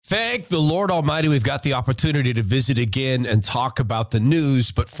Thank the Lord Almighty, we've got the opportunity to visit again and talk about the news,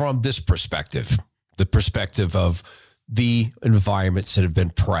 but from this perspective, the perspective of the environments that have been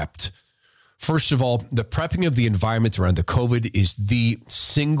prepped. First of all, the prepping of the environment around the COVID is the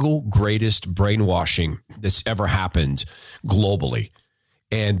single greatest brainwashing that's ever happened globally.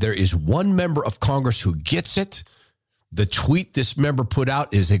 And there is one member of Congress who gets it. The tweet this member put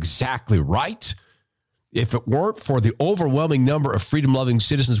out is exactly right. If it weren't for the overwhelming number of freedom-loving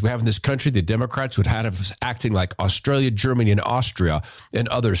citizens we have in this country, the Democrats would have us acting like Australia, Germany, and Austria and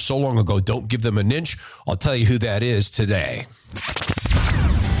others so long ago. Don't give them an inch. I'll tell you who that is today.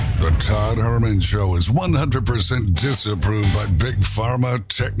 The Todd Herman Show is 100% disapproved by big pharma,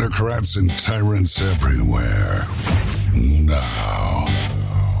 technocrats, and tyrants everywhere.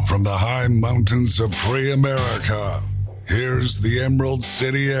 Now, from the high mountains of free America, here's the Emerald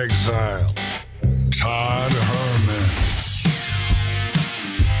City Exile, Todd Herman.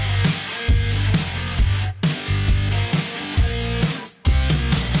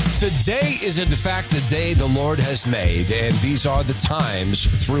 Today is in fact the day the Lord has made, and these are the times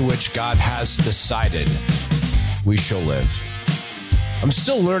through which God has decided we shall live. I'm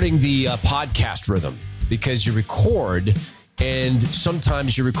still learning the podcast rhythm because you record, and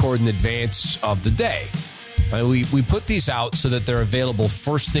sometimes you record in advance of the day. We put these out so that they're available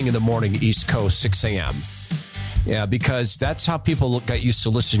first thing in the morning, East Coast, 6 a.m. Yeah, because that's how people got used to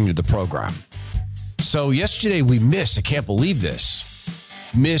listening to the program. So yesterday we missed, I can't believe this,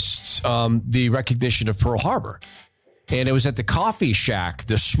 the recognition of Pearl Harbor. And it was at the coffee shack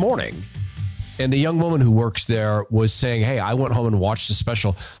this morning. And the young woman who works there was saying, hey, I went home and watched the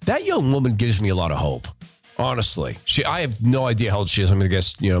special. That young woman gives me a lot of hope, honestly. I have no idea how old she is. I'm going to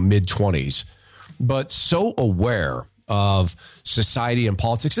guess, mid-20s. But so aware of society and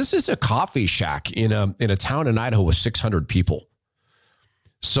politics. This is a coffee shack in a town in Idaho with 600 people.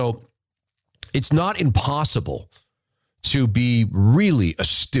 So it's not impossible to be really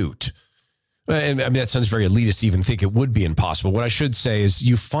astute. And I mean, that sounds very elitist to even think it would be impossible. What I should say is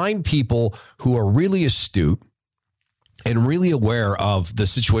you find people who are really astute and really aware of the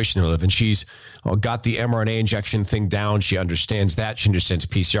situation they live in. She's got the mRNA injection thing down. She understands that. She understands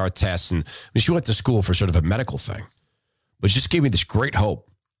PCR tests. And she went to school for sort of a medical thing. But she just gave me this great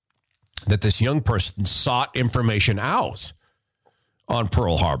hope that this young person sought information out on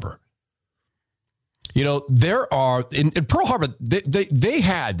Pearl Harbor. There are, in Pearl Harbor, they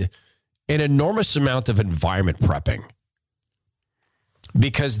had an enormous amount of environment prepping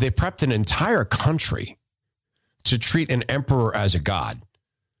because they prepped an entire country to treat an emperor as a god.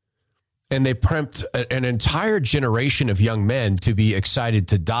 And they prepped an entire generation of young men to be excited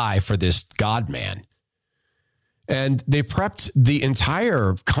to die for this god man. And they prepped the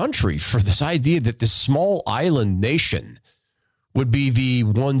entire country for this idea that this small island nation would be the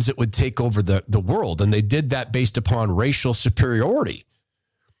ones that would take over the world. And they did that based upon racial superiority,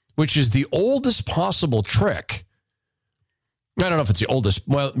 which is the oldest possible trick. I don't know if it's the oldest.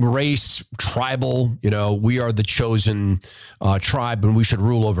 Well, race, tribal, we are the chosen tribe and we should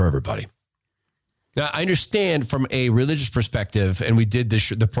rule over everybody. Now, I understand from a religious perspective, and we did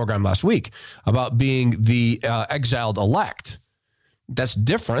the program last week about being the exiled elect. That's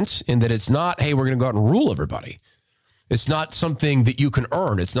different in that it's not, hey, we're going to go out and rule everybody. It's not something that you can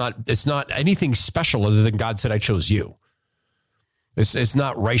earn. It's not anything special other than God said, I chose you. It's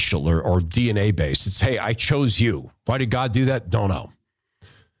not racial or DNA based. It's, hey, I chose you. Why did God do that? Don't know.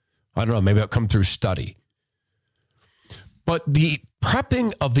 I don't know. Maybe it'll come through study. But the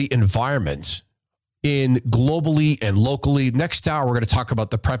prepping of the environment in globally and locally, next hour, we're going to talk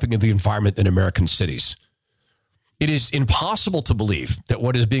about the prepping of the environment in American cities. It is impossible to believe that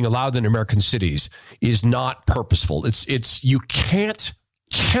what is being allowed in American cities is not purposeful. You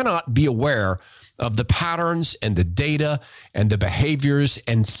cannot be aware of the patterns and the data and the behaviors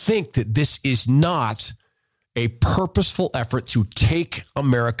and think that this is not a purposeful effort to take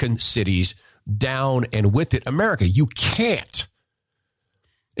American cities down and with it, America. You can't.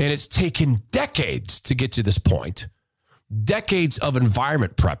 And it's taken decades to get to this point, decades of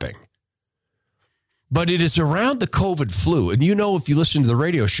environment prepping. But it is around the COVID flu. And if you listen to the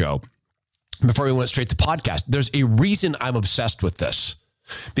radio show, before we went straight to podcast, there's a reason I'm obsessed with this.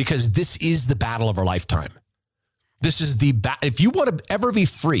 Because this is the battle of our lifetime. This is if you want to ever be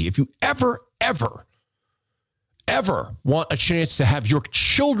free, if you ever want a chance to have your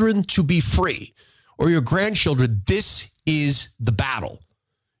children to be free or your grandchildren, this is the battle.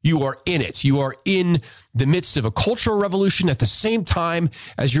 You are in it. You are in the midst of a cultural revolution at the same time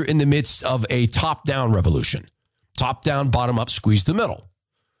as you're in the midst of a top-down revolution. Top-down, bottom-up, squeeze the middle.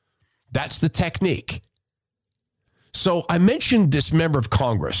 That's the technique. So I mentioned this member of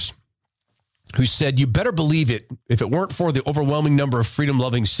Congress who said, you better believe it, if it weren't for the overwhelming number of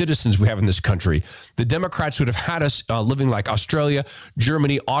freedom-loving citizens we have in this country, the Democrats would have had us living like Australia,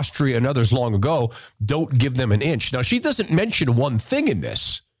 Germany, Austria, and others long ago. Don't give them an inch. Now, she doesn't mention one thing in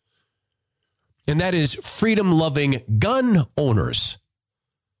this, and that is freedom-loving gun owners.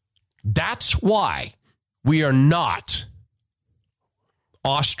 That's why we are not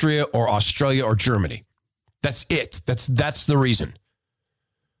Austria or Australia or Germany. That's it. That's the reason.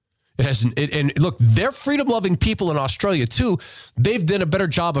 And look, they're freedom-loving people in Australia too. They've done a better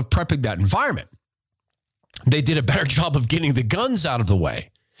job of prepping that environment. They did a better job of getting the guns out of the way.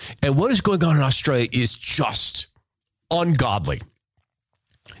 And what is going on in Australia is just ungodly.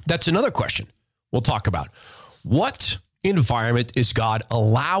 That's another question we'll talk about. What environment is God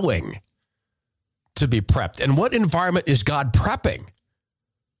allowing to be prepped? And what environment is God prepping?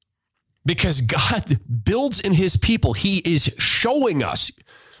 Because God builds in his people. He is showing us.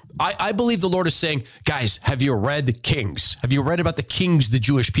 I believe the Lord is saying, guys, have you read Kings? Have you read about the kings the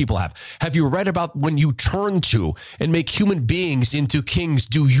Jewish people have? Have you read about when you turn to and make human beings into kings?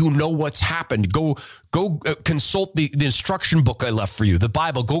 Do you know what's happened? Go consult the instruction book I left for you, the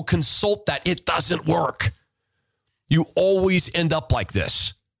Bible. Go consult that. It doesn't work. You always end up like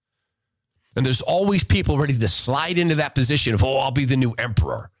this. And there's always people ready to slide into that position of, I'll be the new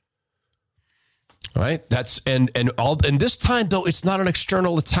emperor. All right. And this time, though, it's not an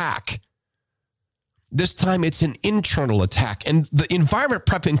external attack. This time it's an internal attack. And the environment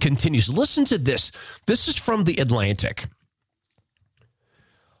prepping continues. Listen to this. This is from The Atlantic.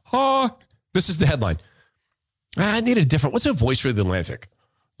 This is the headline. I need a different. What's a voice for The Atlantic?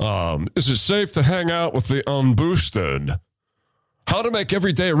 Is it safe to hang out with the unboosted? How to make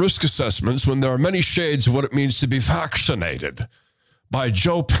everyday risk assessments when there are many shades of what it means to be vaccinated, by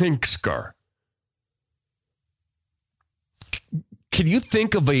Joe Pinksker. Can you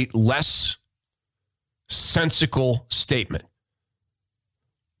think of a less sensical statement?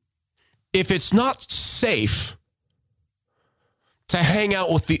 If it's not safe to hang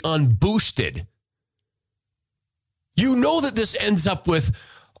out with the unboosted, you know that this ends up with,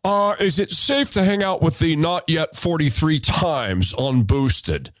 is it safe to hang out with the not yet 43 times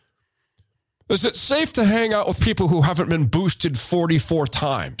unboosted? Is it safe to hang out with people who haven't been boosted 44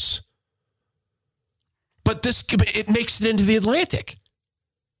 times? But it makes it into The Atlantic.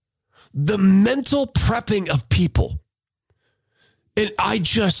 The mental prepping of people. And I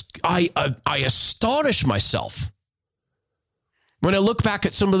astonish myself when I look back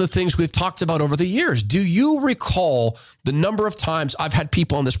at some of the things we've talked about over the years. Do you recall the number of times I've had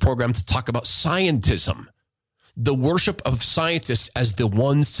people on this program to talk about scientism, the worship of scientists as the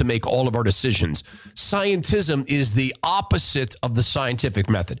ones to make all of our decisions? Scientism is the opposite of the scientific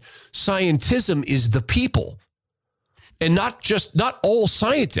method. Scientism is the people, and not all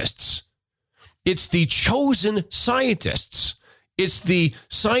scientists. It's the chosen scientists. It's the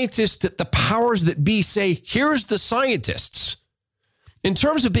scientists that the powers that be say, here's the scientists. In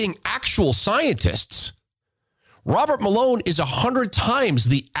terms of being actual scientists, Robert Malone is 100 times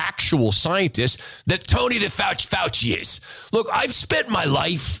the actual scientist that Tony the Fauci is. Look, I've spent my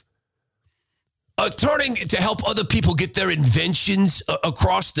life turning to help other people get their inventions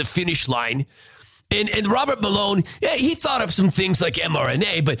across the finish line. And Robert Malone, yeah, he thought up some things like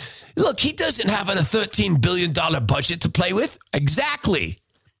mRNA, but look, he doesn't have a $13 billion budget to play with. Exactly.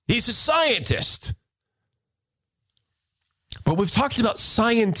 He's a scientist. But we've talked about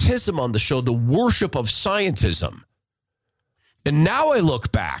scientism on the show, the worship of scientism. And now I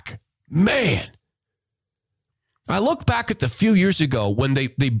look back, man, I look back at the few years ago when they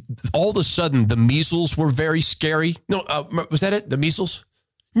all of a sudden the measles were very scary. No, was that it? The measles?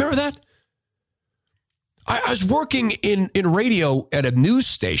 Remember that? I was working in radio at a news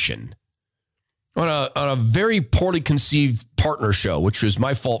station on a very poorly conceived partner show, which was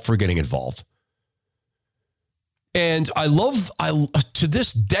my fault for getting involved. And to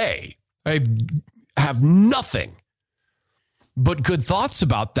this day, I have nothing but good thoughts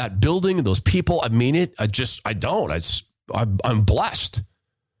about that building and those people. I mean it. I'm blessed.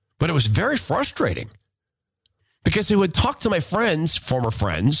 But it was very frustrating because I would talk to my friends, former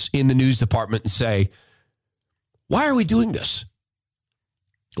friends in the news department and say, why are we doing this?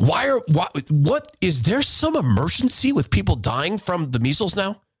 What is there some emergency with people dying from the measles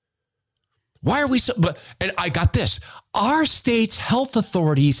now? Why are we and I got this. Our state's health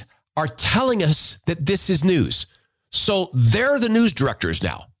authorities are telling us that this is news. So they're the news directors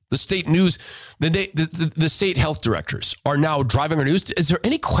now. The state news, the state health directors are now driving our news. Is there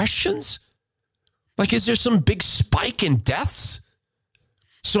any questions? Like, is there some big spike in deaths?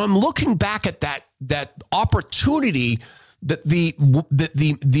 So I'm looking back at that that opportunity that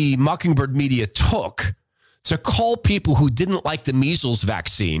the Mockingbird media took to call people who didn't like the measles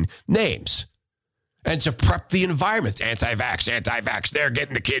vaccine names and to prep the environment. Anti-vax, they're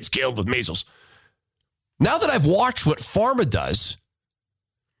getting the kids killed with measles. Now that I've watched what pharma does,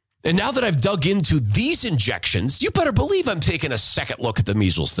 and now that I've dug into these injections, you better believe I'm taking a second look at the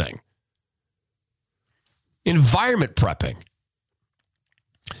measles thing. Environment prepping.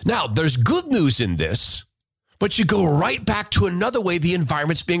 Now, there's good news in this, but you go right back to another way the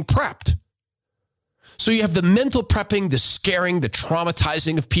environment's being prepped. So you have the mental prepping, the scaring, the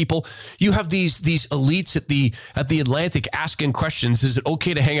traumatizing of people. You have these elites at the Atlantic asking questions. Is it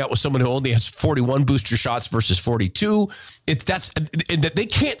okay to hang out with someone who only has 41 booster shots versus 42? And that they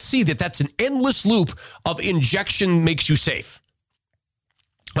can't see that that's an endless loop of injection makes you safe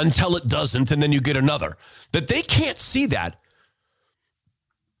until it doesn't, and then you get another. That they can't see that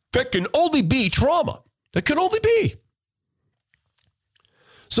can only be trauma. That can only be.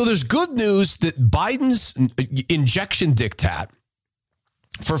 So there's good news that Biden's injection diktat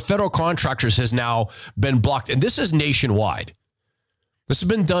for federal contractors has now been blocked. And this is nationwide. This has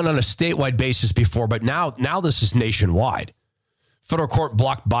been done on a statewide basis before, but now this is nationwide. Federal court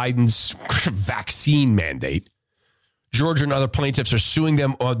blocked Biden's vaccine mandate. Georgia and other plaintiffs are suing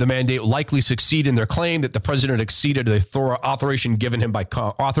them. The mandate likely succeed in their claim that the president exceeded the authorization given him by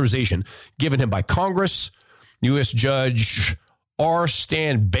Congress. U.S. Judge R.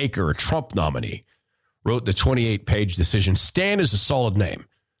 Stan Baker, a Trump nominee, wrote the 28-page decision. Stan is a solid name.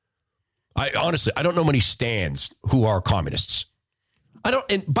 I don't know many Stans who are communists.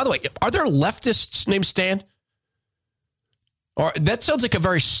 And by the way, are there leftists named Stan? Or that sounds like a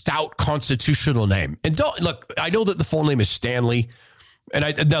very stout constitutional name. And look, I know that the full name is Stanley,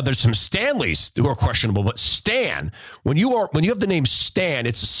 and now there's some Stanleys who are questionable, but Stan, when you have the name Stan,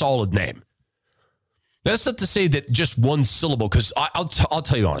 it's a solid name. That's not to say that just one syllable, because I'll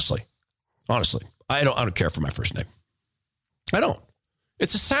tell you honestly, I don't care for my first name. I don't.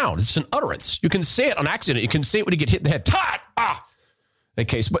 It's a sound. It's an utterance. You can say it on accident. You can say it when you get hit in the head. In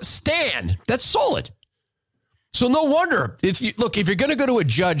case, but Stan, that's solid. So no wonder if you're going to go to a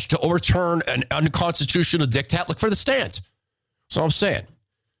judge to overturn an unconstitutional diktat, look for the Stans. That's all I'm saying.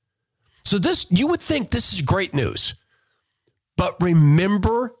 So you would think this is great news. But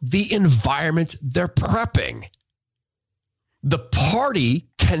remember the environment they're prepping. The party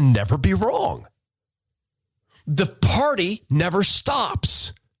can never be wrong. The party never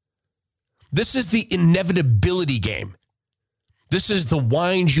stops. This is the inevitability game. This is the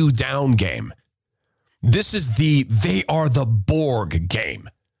wind you down game. This is they are the Borg game.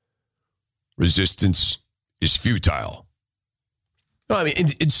 Resistance is futile. I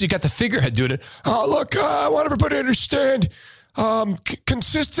mean, so you got the figurehead doing it. Oh, look, I want everybody to understand.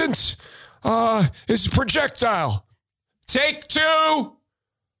 Consistence is a projectile. Take two.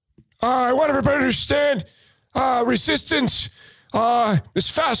 I want everybody to understand. Resistance is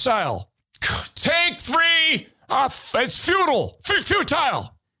facile. Take three. It's futile.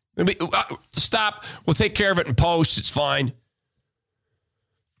 Futile. Stop. We'll take care of it in post. It's fine.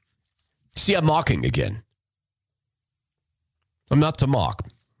 See, I'm mocking again. I'm not to mock.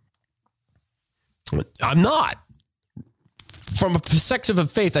 I'm not. From a perspective of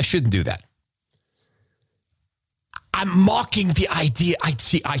faith, I shouldn't do that. I'm mocking the idea. I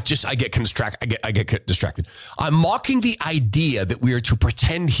get distracted. I'm mocking the idea that we are to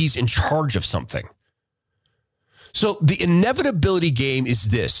pretend he's in charge of something. So the inevitability game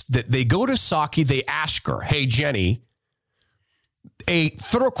is this, that they go to Psaki, they ask her, hey, Jenny, a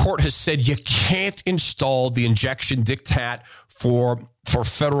federal court has said you can't install the injection diktat for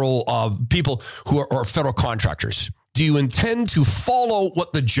federal people who are federal contractors. Do you intend to follow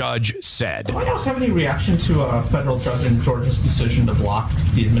what the judge said? Do White House have any reaction to a federal judge in Georgia's decision to block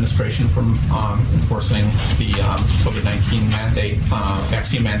the administration from enforcing the COVID-19 mandate,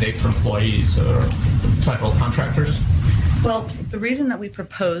 vaccine mandate for employees or federal contractors? Well, the reason that we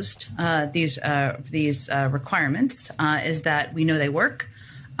proposed these requirements is that we know they work.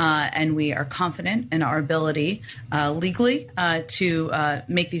 And we are confident in our ability legally to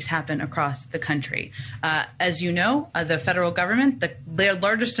make these happen across the country. As you know, the federal government, the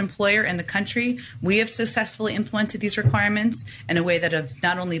largest employer in the country, we have successfully implemented these requirements in a way that has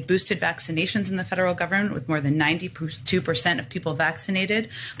not only boosted vaccinations in the federal government with more than 92% of people vaccinated,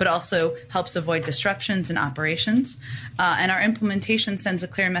 but also helps avoid disruptions in operations. And our implementation sends a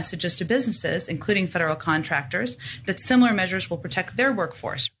clear message to businesses, including federal contractors, that similar measures will protect their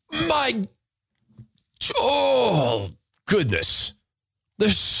workforce. Goodness.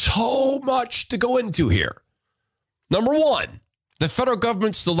 There's so much to go into here. Number one, The federal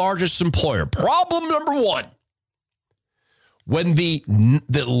government's the largest employer. Problem number one. When the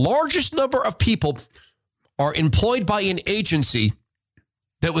largest number of people are employed by an agency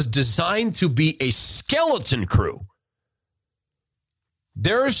that was designed to be a skeleton crew,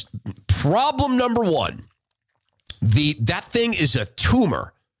 there's problem number one. That thing is a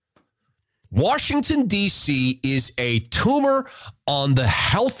tumor. Washington, D.C. is a tumor on the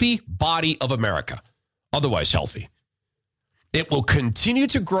healthy body of America, otherwise healthy. It will continue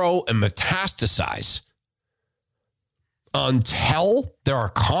to grow and metastasize until there are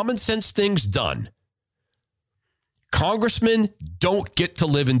common sense things done. Congressmen don't get to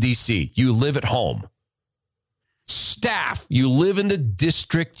live in D.C. You live at home. Staff, you live in the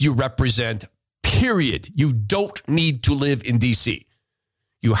district you represent, period. You don't need to live in D.C.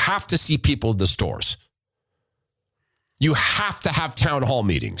 You have to see people in the stores. You have to have town hall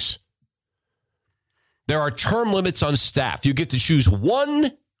meetings. There are term limits on staff. You get to choose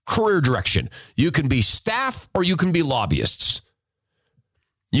one career direction. You can be staff or you can be lobbyists.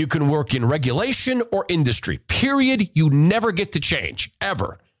 You can work in regulation or industry. Period. You never get to change,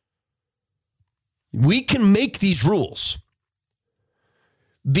 ever. We can make these rules.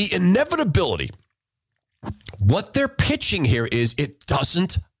 The inevitability, what they're pitching here is it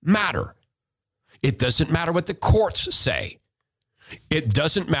doesn't matter. It doesn't matter what the courts say. It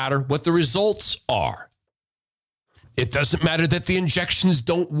doesn't matter what the results are. It doesn't matter that the injections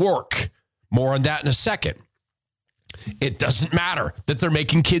don't work. More on that in a second. It doesn't matter that they're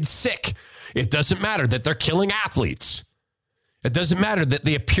making kids sick. It doesn't matter that they're killing athletes. It doesn't matter that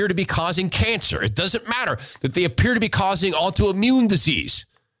they appear to be causing cancer. It doesn't matter that they appear to be causing autoimmune disease.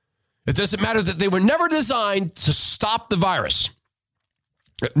 It doesn't matter that they were never designed to stop the virus.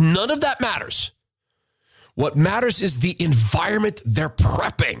 None of that matters. What matters is the environment they're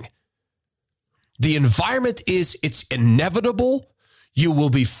prepping. The environment is, it's inevitable. You will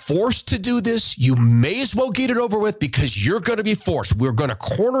be forced to do this. You may as well get it over with because you're going to be forced. We're going to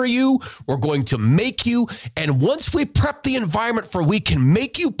corner you. We're going to make you. And once we prep the environment for, we can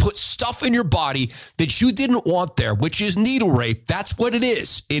make you put stuff in your body that you didn't want there, which is needle rape. That's what it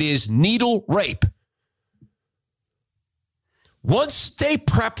is. It is needle rape. Once they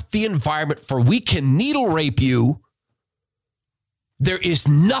prep the environment for, we can needle rape you, there is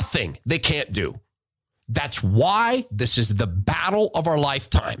nothing they can't do. That's why this is the battle of our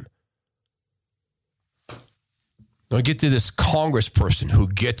lifetime. Now I get to this congressperson who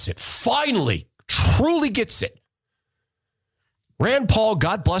gets it. Finally, truly gets it. Rand Paul,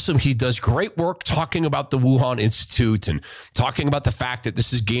 God bless him, he does great work talking about the Wuhan Institute and talking about the fact that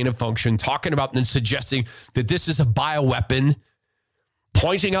this is gain of function, talking about and suggesting that this is a bioweapon,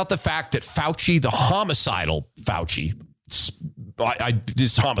 pointing out the fact that Fauci, the homicidal Fauci,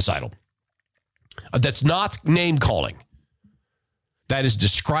 is homicidal. That's not name calling. That is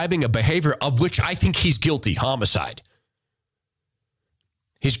describing a behavior of which I think he's guilty, homicide.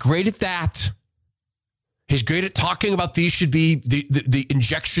 He's great at that. He's great at talking about these should be, the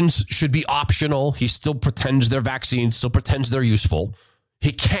injections should be optional. He still pretends they're vaccines, still pretends they're useful.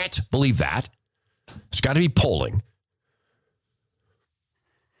 He can't believe that. It's got to be polling.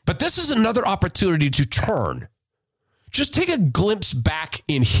 But this is another opportunity to turn. Just take a glimpse back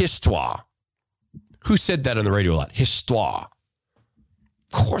in histoire. Who said that on the radio a lot? Histoire.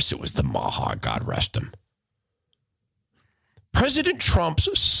 Of course it was the Maha, God rest him. President Trump's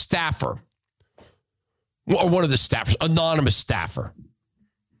staffer, or one of the staffers, anonymous staffer,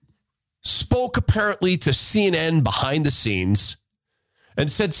 spoke apparently to CNN behind the scenes and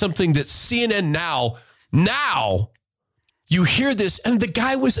said something that CNN now you hear this, and the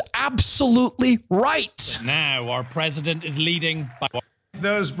guy was absolutely right. Now our president is leading by...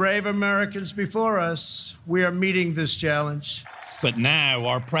 Those brave Americans before us, we are meeting this challenge. But now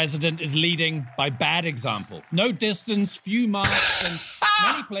our president is leading by bad example. No distance, few masks, and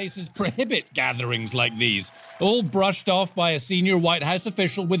many places prohibit gatherings like these. All brushed off by a senior White House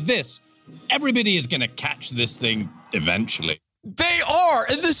official with this: everybody is going to catch this thing eventually. They are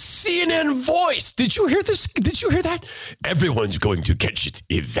in the CNN voice. Did you hear this? Did you hear that? Everyone's going to catch it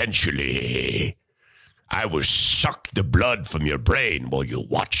eventually. I will suck the blood from your brain while you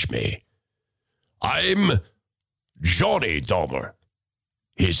watch me. I'm Johnny Dahmer,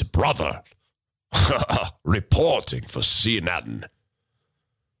 his brother, reporting for CNN.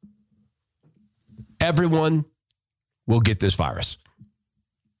 Everyone will get this virus.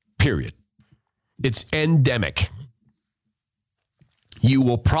 Period. It's endemic. You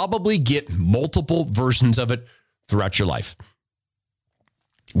will probably get multiple versions of it throughout your life.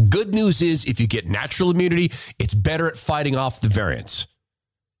 Good news is if you get natural immunity, it's better at fighting off the variants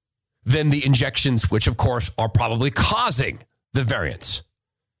than the injections, which, of course, are probably causing the variants.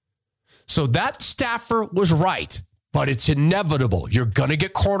 So that staffer was right, but it's inevitable. You're going to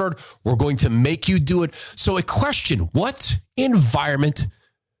get cornered. We're going to make you do it. So a question, what environment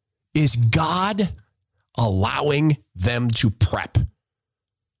is God allowing them to prep?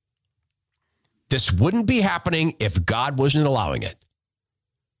 This wouldn't be happening if God wasn't allowing it.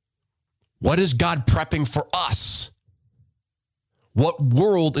 What is God prepping for us? What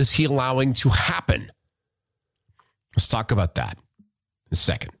world is he allowing to happen? Let's talk about that in a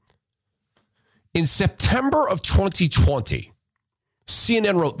second. In September of 2020,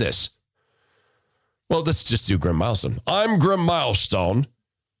 CNN wrote this. Well, let's just do Grim Milestone. I'm Grim Milestone.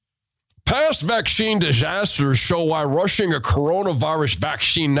 Past vaccine disasters show why rushing a coronavirus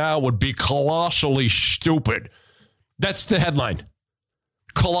vaccine now would be colossally stupid. That's the headline.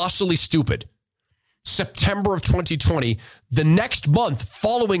 Colossally stupid. September of 2020, the next month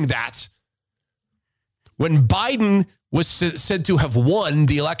following that, when Biden was said to have won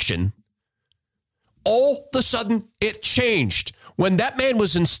the election, all of a sudden it changed. When that man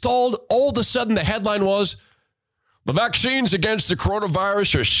was installed, all of a sudden the headline was, the vaccines against the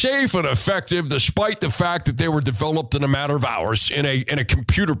coronavirus are safe and effective despite the fact that they were developed in a matter of hours in a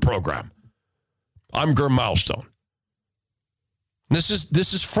computer program. I'm Grim Milestone.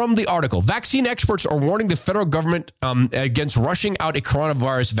 This is from the article. Vaccine experts are warning the federal government against rushing out a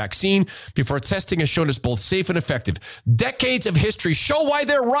coronavirus vaccine before testing has shown it's both safe and effective. Decades of history show why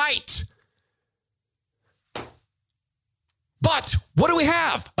they're right. But what do we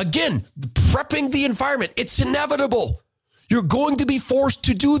have? Again, prepping the environment. It's inevitable. You're going to be forced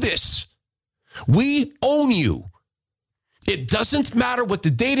to do this. We own you. It doesn't matter what the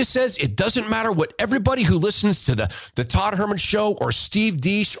data says. It doesn't matter what everybody who listens to the Todd Herman Show or Steve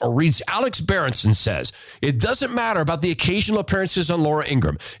Deace or reads Alex Berenson says. It doesn't matter about the occasional appearances on Laura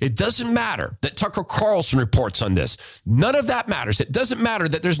Ingraham. It doesn't matter that Tucker Carlson reports on this. None of that matters. It doesn't matter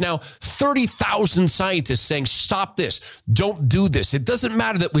that there's now 30,000 scientists saying, stop this, don't do this. It doesn't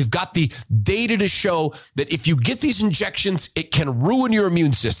matter that we've got the data to show that if you get these injections, it can ruin your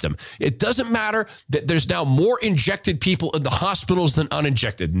immune system. It doesn't matter that there's now more injected people in the hospitals than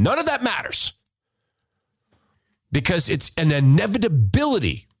uninjected. None of that matters because it's an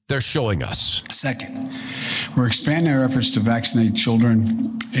inevitability they're showing us. Second, we're expanding our efforts to vaccinate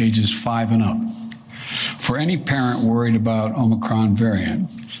children ages 5 and up. For any parent worried about Omicron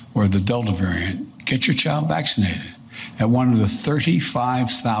variant or the Delta variant, get your child vaccinated at one of the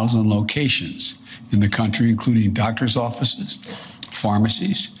 35,000 locations in the country, including doctors' offices,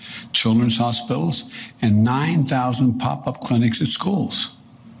 pharmacies, children's hospitals, and 9,000 pop-up clinics at schools.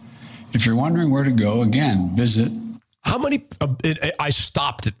 If you're wondering where to go, again, visit. How many? I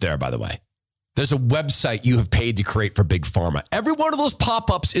stopped it there, by the way. There's a website you have paid to create for Big Pharma. Every one of those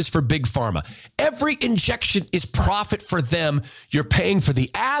pop-ups is for Big Pharma. Every injection is profit for them. You're paying for the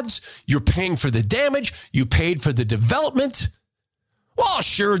ads. You're paying for the damage. You paid for the development. Well,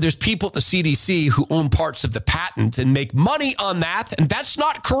 sure, there's people at the CDC who own parts of the patent and make money on that, and that's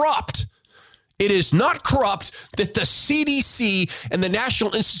not corrupt. It is not corrupt that the CDC and the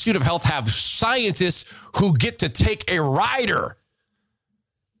National Institute of Health have scientists who get to take a rider,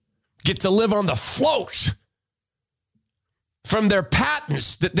 get to live on the float from their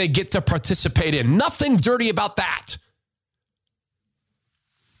patents that they get to participate in. Nothing dirty about that.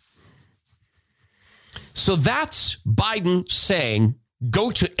 So that's Biden saying,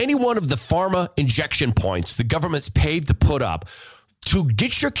 go to any one of the pharma injection points the government's paid to put up to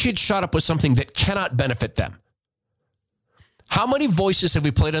get your kids shot up with something that cannot benefit them. How many voices have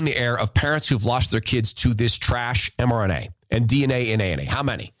we played on the air of parents who've lost their kids to this trash mRNA and DNA and ANA? How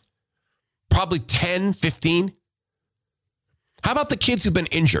many? Probably 10, 15. How about the kids who've been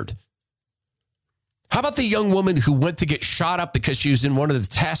injured? How about the young woman who went to get shot up because she was in one of the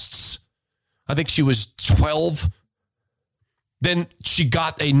tests? I think she was 12. Then she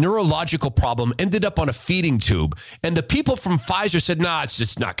got a neurological problem, ended up on a feeding tube. And the people from Pfizer said, nah, it's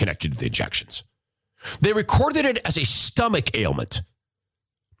just not connected to the injections. They recorded it as a stomach ailment.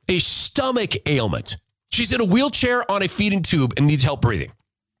 A stomach ailment. She's in a wheelchair on a feeding tube and needs help breathing.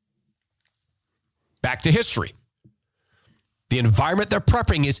 Back to history. The environment they're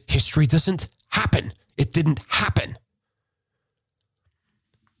prepping is history doesn't happen. It didn't happen.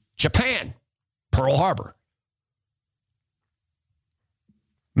 Japan, Pearl Harbor.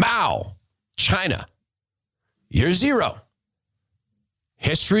 Mao, China, year zero.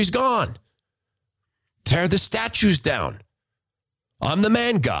 History's gone. Tear the statues down. I'm the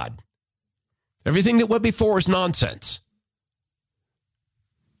man god. Everything that went before is nonsense.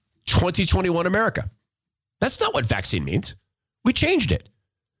 2021 America. That's not what vaccine means. We changed it.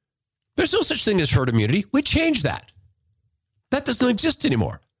 There's no such thing as herd immunity. We changed that. That doesn't exist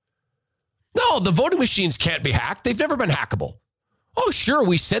anymore. No, the voting machines can't be hacked. They've never been hackable. Oh, sure,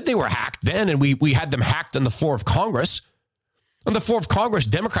 we said they were hacked then, and we had them hacked on the floor of Congress. On the floor of Congress,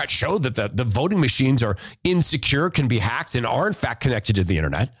 Democrats showed that the voting machines are insecure, can be hacked, and are in fact connected to the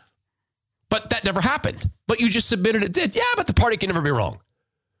internet. But that never happened. But you just submitted it did. Yeah, but the party can never be wrong.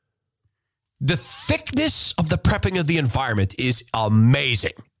 The thickness of the prepping of the environment is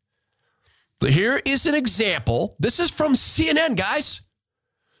amazing. So here is an example. This is from CNN, guys.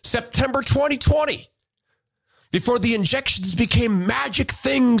 September 2020. Before the injections became magic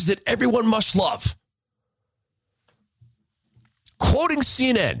things that everyone must love. Quoting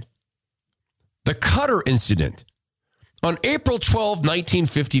CNN, the Qatar incident. On April 12,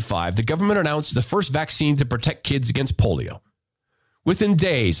 1955, the government announced the first vaccine to protect kids against polio. Within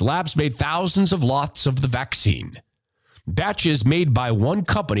days, labs made thousands of lots of the vaccine. Batches made by one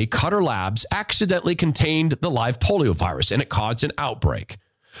company, Qatar Labs, accidentally contained the live polio virus, and it caused an outbreak.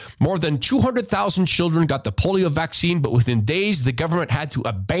 More than 200,000 children got the polio vaccine, but within days, the government had to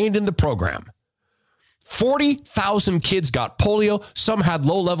abandon the program. 40,000 kids got polio. Some had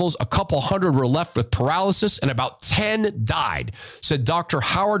low levels. A couple hundred were left with paralysis, and about 10 died, said Dr.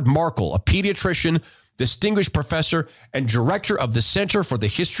 Howard Markle, a pediatrician, distinguished professor, and director of the Center for the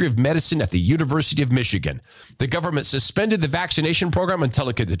History of Medicine at the University of Michigan. The government suspended the vaccination program until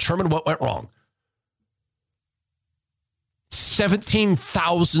it could determine what went wrong.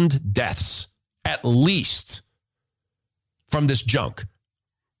 17,000 deaths, at least, from this junk.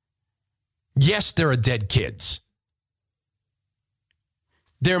 Yes, there are dead kids.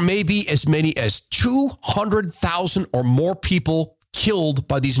 There may be as many as 200,000 or more people killed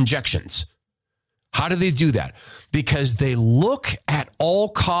by these injections. How do they do that? Because they look at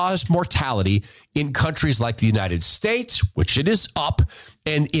all-cause mortality in countries like the United States, which it is up,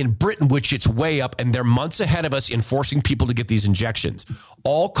 and in Britain, which it's way up, and they're months ahead of us in forcing people to get these injections.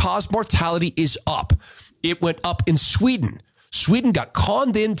 All-cause mortality is up. It went up in Sweden. Sweden got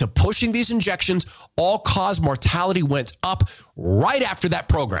conned into pushing these injections. All-cause mortality went up right after that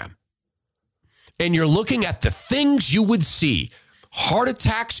program. And you're looking at the things you would see. Heart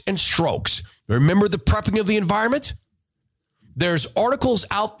attacks and strokes. Remember the prepping of the environment? There's articles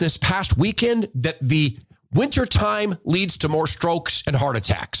out this past weekend that the wintertime leads to more strokes and heart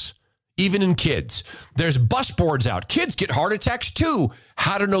attacks, even in kids. There's bus boards out. Kids get heart attacks too.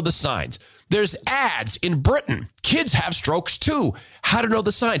 How to know the signs. There's ads in Britain. Kids have strokes too. How to know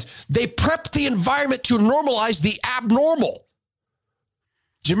the signs. They prep the environment to normalize the abnormal.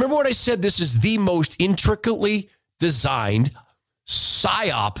 Do you remember what I said? This is the most intricately designed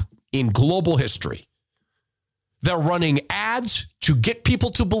psyop in global history. They're running ads to get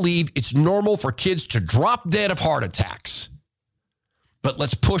people to believe it's normal for kids to drop dead of heart attacks. But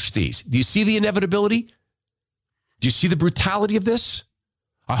let's push these. Do you see the inevitability? Do you see the brutality of this?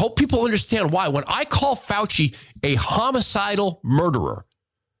 I hope people understand why. When I call Fauci a homicidal murderer,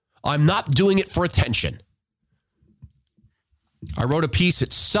 I'm not doing it for attention. I wrote a piece at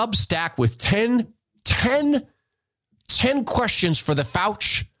Substack with 10 questions for the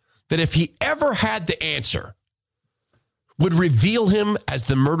Fauci that if he ever had the answer, would reveal him as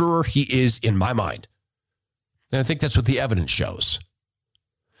the murderer he is in my mind. And I think that's what the evidence shows.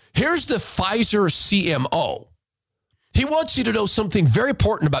 Here's the Pfizer CMO. He wants you to know something very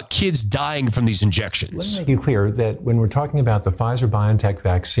important about kids dying from these injections. Let me make it clear that when we're talking about the Pfizer-BioNTech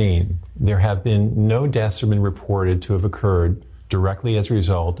vaccine, there have been no deaths have been reported to have occurred directly as a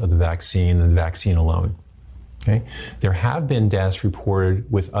result of the vaccine and the vaccine alone. Okay? There have been deaths reported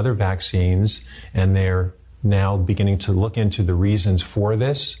with other vaccines, and they're now beginning to look into the reasons for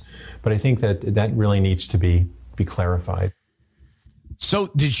this. But I think that really needs to be clarified. So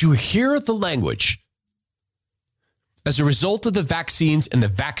did you hear the language? As a result of the vaccines and the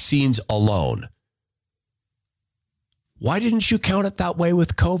vaccines alone. Why didn't you count it that way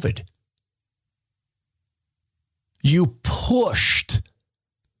with COVID? You pushed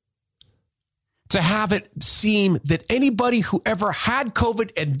to have it seem that anybody who ever had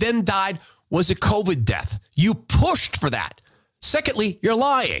COVID and then died was a COVID death. You pushed for that. Secondly, you're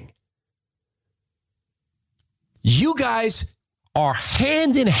lying. You guys are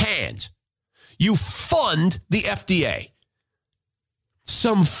hand in hand. You fund the FDA.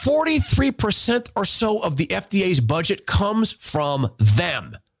 Some 43% or so of the FDA's budget comes from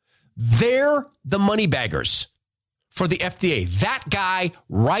them. They're the money baggers for the FDA. That guy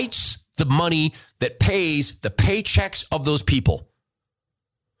writes the money that pays the paychecks of those people.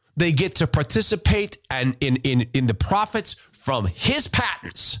 They get to participate and in the profits from his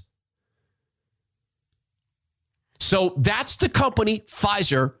patents. So that's the company,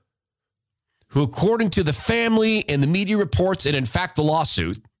 Pfizer, who, according to the family and the media reports, and in fact the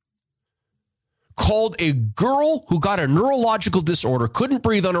lawsuit, called a girl who got a neurological disorder, couldn't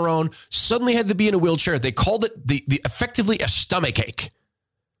breathe on her own, suddenly had to be in a wheelchair. They called it the effectively a stomach ache.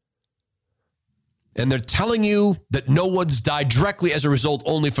 And they're telling you that no one's died directly as a result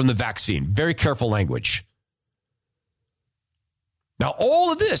only from the vaccine. Very careful language. Now,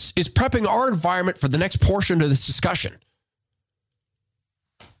 all of this is prepping our environment for the next portion of this discussion.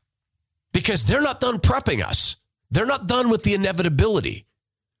 Because they're not done prepping us. They're not done with the inevitability.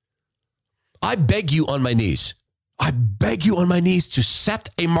 I beg you on my knees. I beg you on my knees to set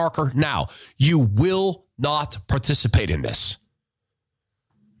a marker now. You will not participate in this.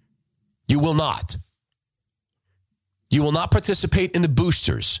 You will not. You will not participate in the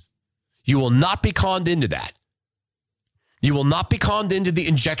boosters. You will not be conned into that. You will not be conned into the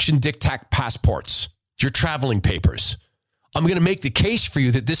injection dictac passports, your traveling papers. I'm going to make the case for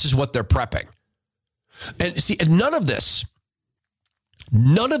you that this is what they're prepping. And see, and none of this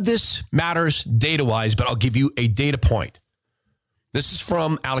matters data-wise, but I'll give you a data point. This is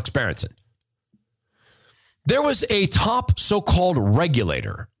from Alex Berenson. There was a top so-called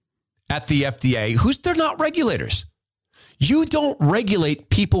regulator at the FDA they're not regulators. You don't regulate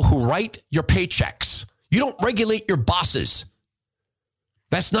people who write your paychecks. You don't regulate your bosses.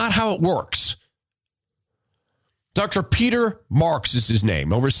 That's not how it works. Dr. Peter Marks is his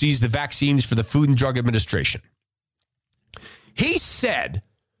name, oversees the vaccines for the Food and Drug Administration. He said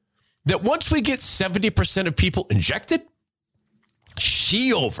that once we get 70% of people injected,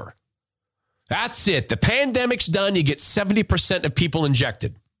 she over. That's it. The pandemic's done. You get 70% of people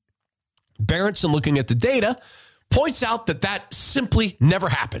injected. Berenson, looking at the data, points out that simply never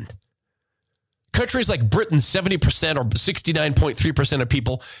happened. Countries like Britain, 70% or 69.3% of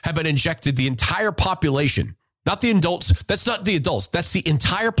people have been injected, the entire population. Not the adults. That's not the adults. That's the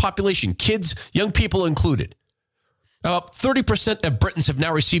entire population, kids, young people included. 30% of Britons have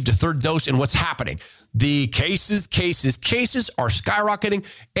now received a third dose. And what's happening? The cases are skyrocketing.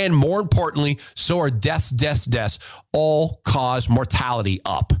 And more importantly, so are deaths, all cause mortality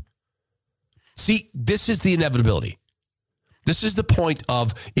up. See, this is the inevitability. This is the point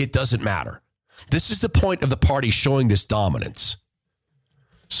of it doesn't matter. This is the point of the party showing this dominance.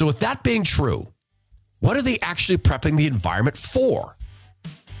 So with that being true, what are they actually prepping the environment for?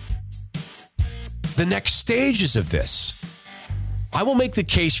 The next stages of this. I will make the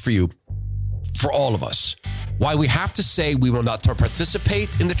case for you, for all of us, why we have to say we will not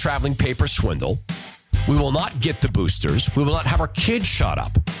participate in the traveling paper swindle. We will not get the boosters. We will not have our kids shot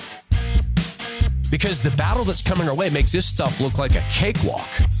up. Because the battle that's coming our way makes this stuff look like a cakewalk.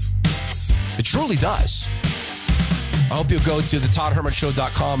 It truly does. I hope you'll go to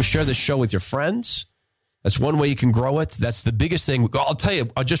thetoddhermanshow.com, share this show with your friends. That's one way you can grow it. That's the biggest thing. I'll tell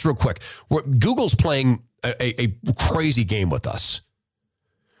you, just real quick, Google's playing a crazy game with us.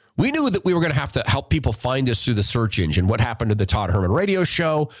 We knew that we were going to have to help people find us through the search engine. What happened to the Todd Herman radio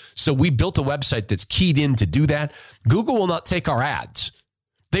show? So we built a website that's keyed in to do that. Google will not take our ads.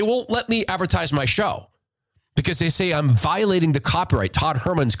 They won't let me advertise my show because they say I'm violating the copyright, Todd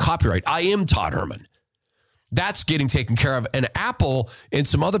Herman's copyright. I am Todd Herman. That's getting taken care of. And Apple and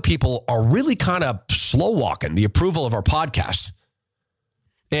some other people are really kind of slow walking the approval of our podcast.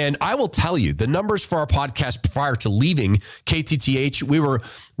 And I will tell you, the numbers for our podcast prior to leaving KTTH, we were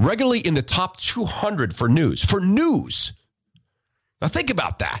regularly in the top 200 for news. For news. Now think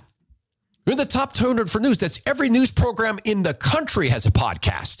about that. We're in the top 200 for news. That's every news program in the country has a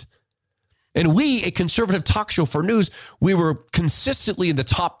podcast. And we, a conservative talk show for news, we were consistently in the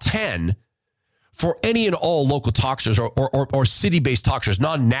top 10 for any and all local talk shows or city-based talk shows,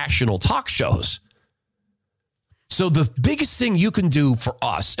 non-national talk shows. So the biggest thing you can do for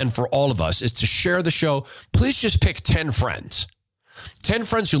us and for all of us is to share the show. Please just pick 10 friends. 10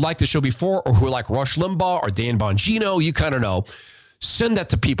 friends who liked the show before or who like Rush Limbaugh or Dan Bongino. You kind of know. Send that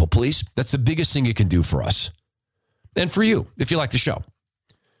to people, please. That's the biggest thing you can do for us. And for you, if you like the show.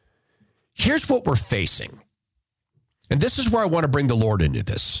 Here's what we're facing. And this is where I want to bring the Lord into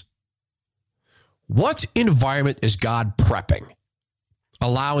this. What environment is God prepping,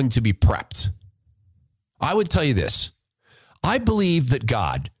 allowing to be prepped? I would tell you this. I believe that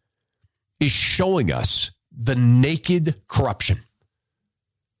God is showing us the naked corruption.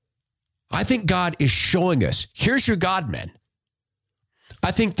 I think God is showing us, here's your God, men.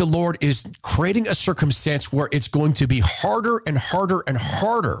 I think the Lord is creating a circumstance where it's going to be harder and harder and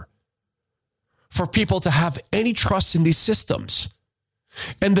harder for people to have any trust in these systems.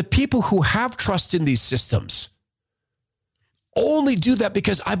 And the people who have trust in these systems only do that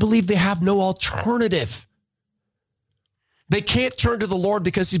because I believe they have no alternative. They can't turn to the Lord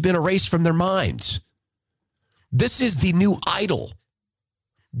because he's been erased from their minds. This is the new idol.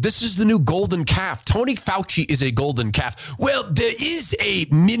 This is the new golden calf. Tony Fauci is a golden calf. Well, there is a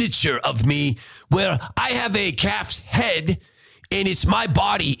miniature of me where I have a calf's head and it's my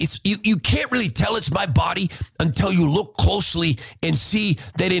body. You can't really tell it's my body until you look closely and see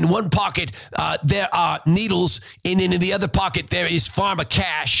that in one pocket there are needles and in the other pocket there is pharma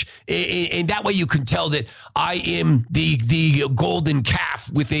cash. And that way you can tell that I am the golden calf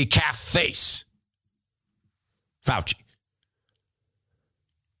with a calf face. Fauci.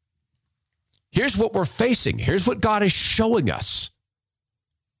 Here's what we're facing. Here's what God is showing us.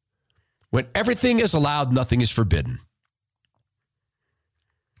 When everything is allowed, nothing is forbidden.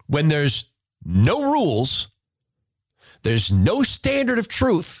 When there's no rules, there's no standard of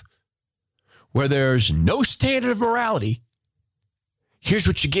truth, where there's no standard of morality, here's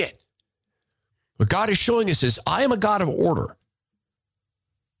what you get. What God is showing us is, I am a God of order.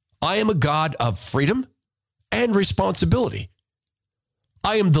 I am a God of freedom and responsibility.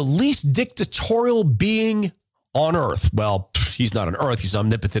 I am the least dictatorial being on earth. Well, he's not on earth. He's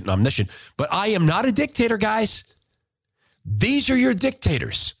omnipotent and omniscient. But I am not a dictator, guys. These are your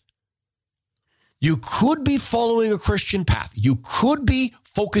dictators. You could be following a Christian path. You could be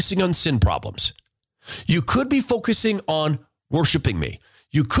focusing on sin problems. You could be focusing on worshiping me.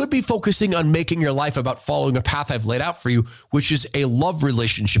 You could be focusing on making your life about following a path I've laid out for you, which is a love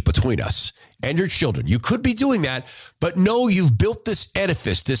relationship between us and your children. You could be doing that, but no, you've built this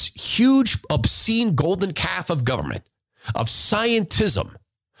edifice, this huge, obscene golden calf of government, of scientism.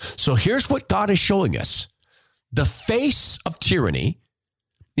 So here's what God is showing us. The face of tyranny,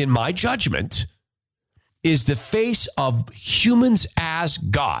 in my judgment, is the face of humans as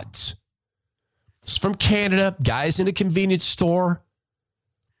gods. It's from Canada, guy's in a convenience store.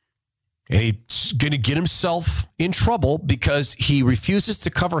 And he's going to get himself in trouble because he refuses to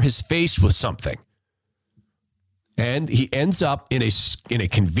cover his face with something. And he ends up in a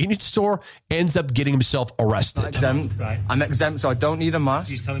convenience store, ends up getting himself arrested. Exempt. Right. I'm exempt, so I don't need a mask.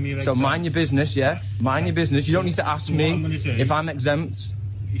 He's telling me you're exempt. So mind your business, yeah? Mind your business. You don't need to ask me if I'm exempt.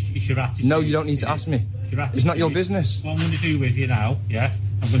 It's your attitude. No, you don't need to ask me. It's not your business. What I'm going to do with you now, yeah?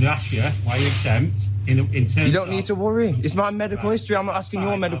 I'm going to ask you why you're exempt. In terms you don't need to worry. It's my medical history. I'm not asking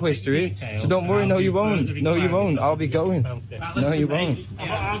your medical history. So don't worry. No, you won't. No, you won't. I'll be going. No, you won't.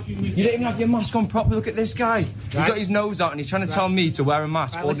 You don't even have your mask on properly. Look at this guy. He's got his nose out and he's trying to tell me to wear a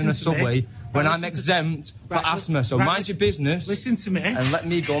mask ordering a Subway when I'm exempt for asthma. So mind your business. Listen to me. And let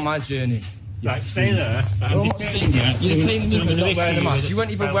me go on my journey. Right, stay there. I'm detaining you. You're detaining me for not wearing a mask. You weren't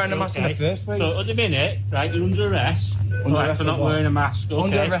even wearing a mask in the first place. So at the minute, right, you're under arrest. For not wearing a mask. Okay.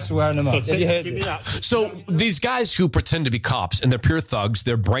 Under arrest for wearing a mask. So, have you heard so these guys who pretend to be cops and they're pure thugs,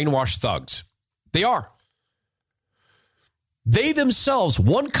 they're brainwashed thugs. They are. They themselves,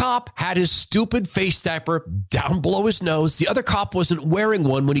 one cop had his stupid face diaper down below his nose. The other cop wasn't wearing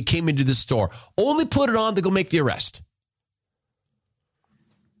one when he came into the store. Only put it on to go make the arrest.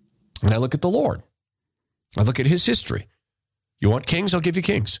 And I look at the Lord. I look at his history. You want kings? I'll give you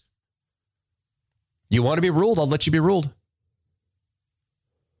kings. You want to be ruled? I'll let you be ruled.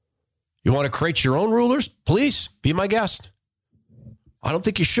 You want to create your own rulers? Please, be my guest. I don't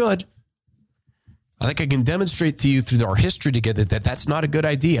think you should. I think I can demonstrate to you through our history together that that's not a good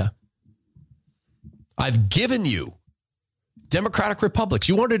idea. I've given you democratic republics.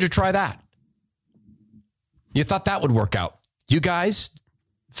 You wanted to try that. You thought that would work out. You guys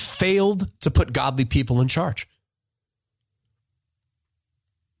failed to put godly people in charge.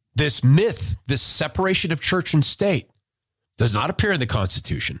 This myth, this separation of church and state, does not appear in the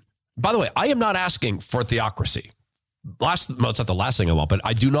Constitution. By the way, I am not asking for theocracy. It's not the last thing I want, but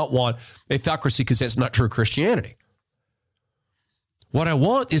I do not want a theocracy because that's not true Christianity. What I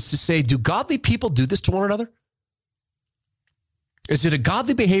want is to say, do godly people do this to one another? Is it a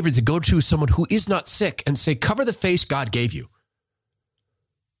godly behavior to go to someone who is not sick and say, cover the face God gave you?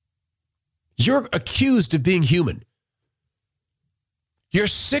 You're accused of being human. Your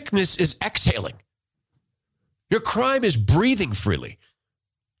sickness is exhaling. Your crime is breathing freely.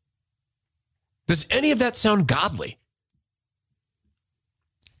 Does any of that sound godly?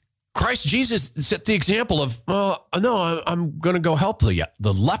 Christ Jesus set the example of, no, I'm going to go help the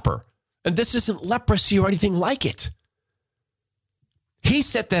leper. And this isn't leprosy or anything like it. He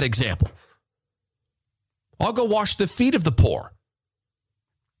set that example. I'll go wash the feet of the poor.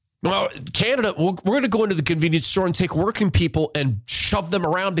 Well, Canada, we're going to go into the convenience store and take working people and shove them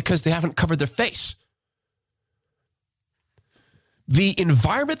around because they haven't covered their face. The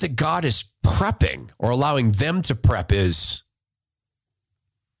environment that God is prepping or allowing them to prep is,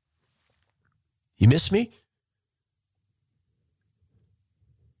 you miss me?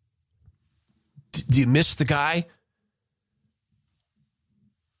 Do you miss the guy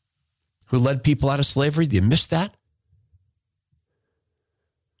who led people out of slavery? Do you miss that?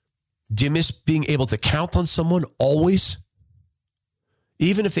 Do you miss being able to count on someone always?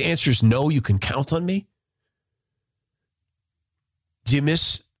 Even if the answer is no, you can count on me? Do you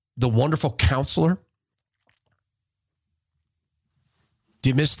miss the wonderful counselor? Do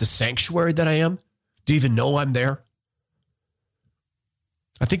you miss the sanctuary that I am? Do you even know I'm there?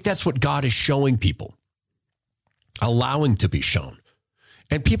 I think that's what God is showing people, allowing to be shown.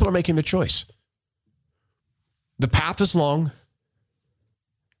 And people are making the choice. The path is long,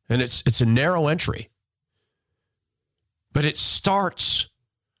 and it's a narrow entry. But it starts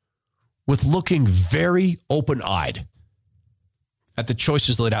with looking very open-eyed at the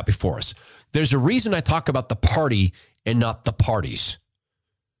choices laid out before us. There's a reason I talk about the party and not the parties.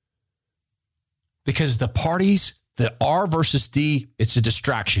 Because the parties, the R versus D, it's a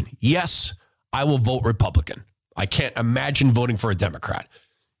distraction. Yes, I will vote Republican. I can't imagine voting for a Democrat.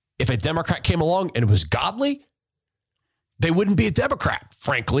 If a Democrat came along and it was godly, they wouldn't be a Democrat,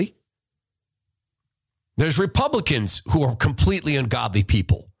 frankly. There's Republicans who are completely ungodly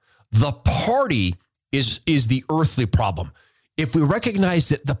people. The party is the earthly problem. If we recognize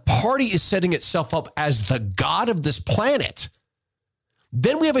that the party is setting itself up as the God of this planet,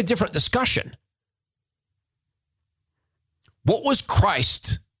 then we have a different discussion. What was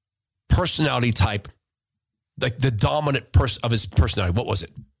Christ's personality type? Like the dominant of his personality, what was it?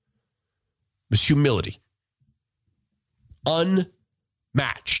 It was humility.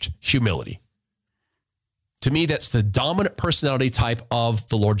 Unmatched humility. To me, that's the dominant personality type of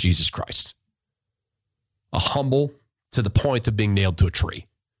the Lord Jesus Christ. A humble to the point of being nailed to a tree.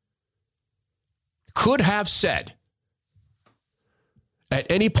 Could have said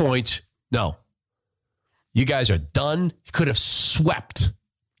at any point, no, you guys are done. He could have swept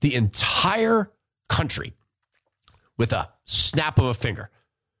the entire country with a snap of a finger.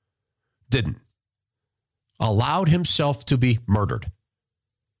 Didn't. Allowed himself to be murdered.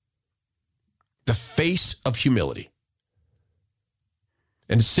 The face of humility.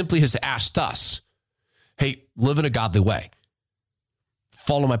 And simply has asked us, hey, live in a godly way.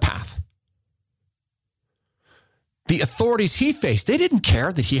 Follow my path. The authorities he faced, they didn't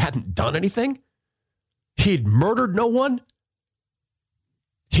care that he hadn't done anything. He'd murdered no one.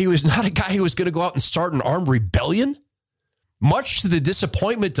 He was not a guy who was going to go out and start an armed rebellion. Much to the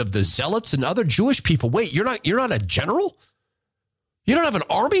disappointment of the zealots and other Jewish people. Wait, you're not a general? You don't have an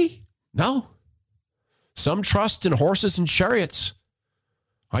army? No. Some trust in horses and chariots.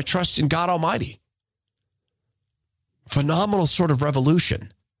 I trust in God Almighty. Phenomenal sort of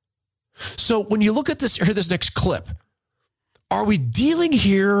revolution. So when you look at this, hear this next clip, are we dealing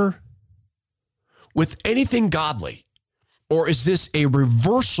here with anything godly? Or is this a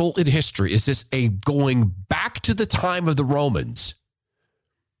reversal in history? Is this a going back to the time of the Romans?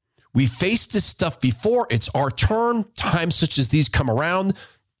 We faced this stuff before. It's our turn. Times such as these come around,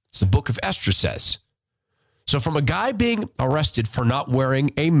 as the book of Esther says. So from a guy being arrested for not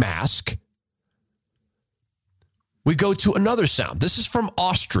wearing a mask, we go to another sound. This is from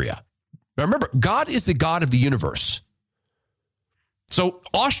Austria. Now remember, God is the God of the universe. So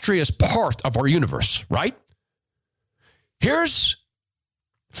Austria is part of our universe, right? Here's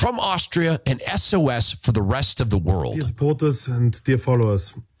from Austria an SOS for the rest of the world. Dear supporters and dear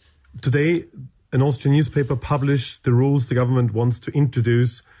followers, today an Austrian newspaper published the rules the government wants to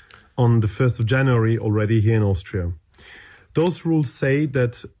introduce on the 1st of January already here in Austria. Those rules say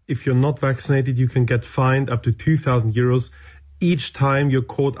that if you're not vaccinated, you can get fined up to 2,000 euros each time you're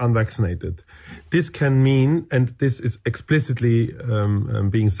caught unvaccinated. This can mean, and this is explicitly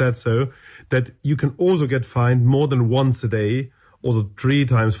being said so, that you can also get fined more than once a day, also 3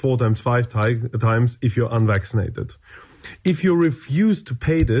 times, 4 times, 5 times if you're unvaccinated. If you refuse to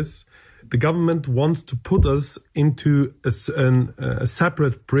pay this, the government wants to put us into a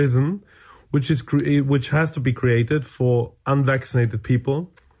separate prison, which has to be created for unvaccinated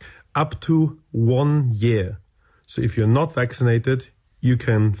people up to 1 year. So if you're not vaccinated, you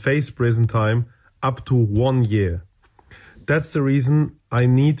can face prison time up to 1 year. That's the reason I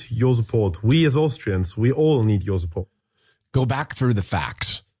need your support. We as Austrians, we all need your support. Go back through the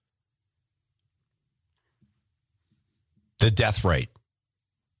facts. The death rate,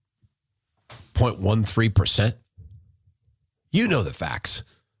 0.13%. You know the facts.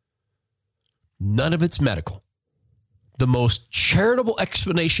 None of it's medical. The most charitable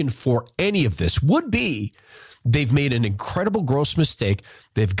explanation for any of this would be they've made an incredible gross mistake.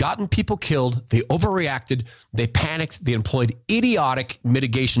 They've gotten people killed. They overreacted. They panicked. They employed idiotic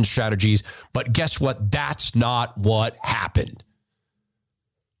mitigation strategies. But guess what? That's not what happened.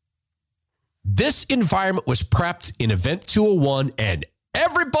 This environment was prepped in Event 201, and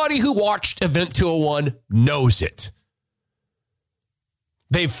everybody who watched Event 201 knows it.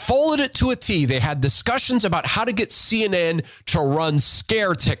 They folded it to a T. They had discussions about how to get CNN to run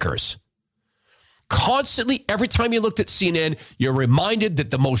scare tickers. Constantly, every time you looked at CNN, you're reminded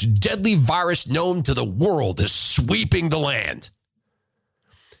that the most deadly virus known to the world is sweeping the land.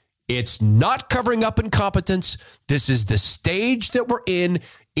 It's not covering up incompetence. This is the stage that we're in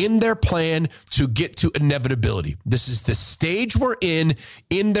their plan to get to inevitability. This is the stage we're in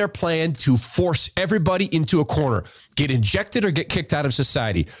their plan to force everybody into a corner, get injected or get kicked out of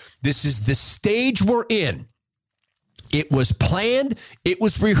society. This is the stage we're in. It was planned. It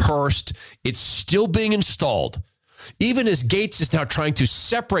was rehearsed. It's still being installed. Even as Gates is now trying to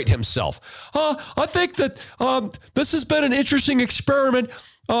separate himself. I think that this has been an interesting experiment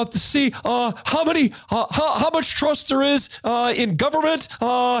to see how much trust there is in government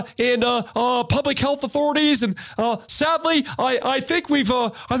and public health authorities, and sadly, I think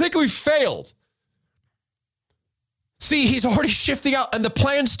we've failed. See, he's already shifting out, and the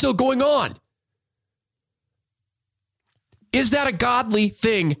plan's still going on. Is that a godly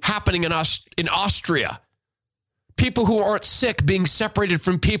thing happening in Austria? People who aren't sick being separated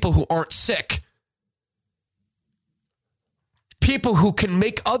from people who aren't sick. People who can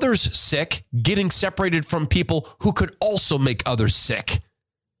make others sick getting separated from people who could also make others sick.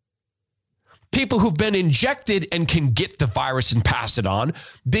 People who've been injected and can get the virus and pass it on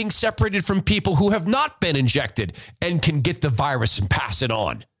being separated from people who have not been injected and can get the virus and pass it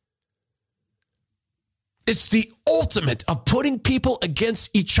on. It's the ultimate of putting people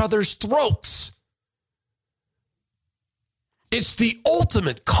against each other's throats. It's the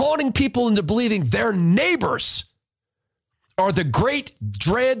ultimate conning people into believing their neighbors are the great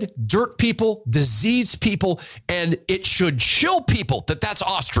dread dirt people, diseased people, and it should chill people that that's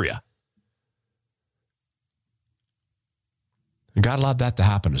Austria. And God allowed that to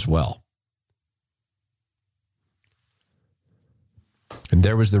happen as well. And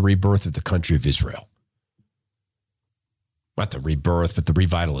there was the rebirth of the country of Israel. Not the rebirth, but the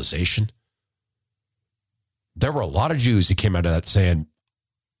revitalization. There were a lot of Jews who came out of that saying,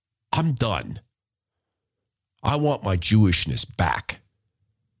 I'm done. I want my Jewishness back.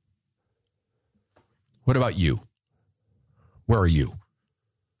 What about you? Where are you?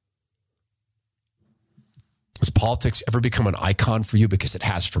 Has politics ever become an icon for you? Because it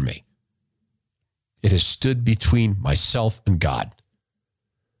has for me. It has stood between myself and God.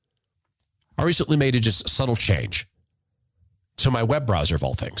 I recently made a just subtle change to my web browser of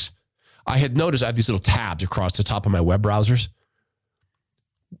all things. I had noticed I have these little tabs across the top of my web browsers.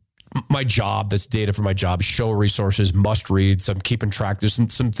 My job, that's data for my job, show resources, must reads. I'm keeping track. There's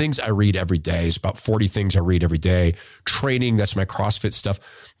some things I read every day. It's about 40 things I read every day. Training, that's my CrossFit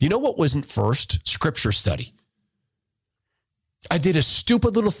stuff. You know what wasn't first? Scripture study. I did a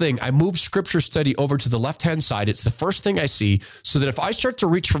stupid little thing. I moved scripture study over to the left-hand side. It's the first thing I see, so that if I start to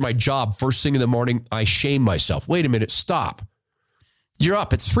reach for my job first thing in the morning, I shame myself. Wait a minute, stop. You're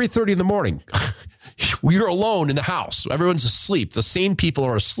up. It's 3:30 in the morning. You're alone in the house. Everyone's asleep. The sane people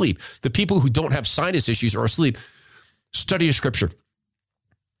are asleep. The people who don't have sinus issues are asleep. Study your scripture.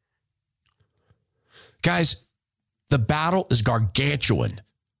 Guys, the battle is gargantuan.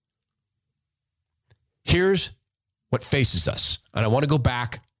 Here's what faces us. And I want to go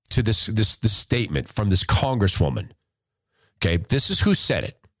back to this statement from this congresswoman. Okay, this is who said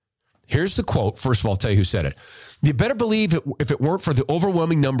it. Here's the quote. First of all, I'll tell you who said it. You better believe if it weren't for the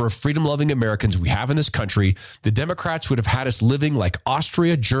overwhelming number of freedom-loving Americans we have in this country, the Democrats would have had us living like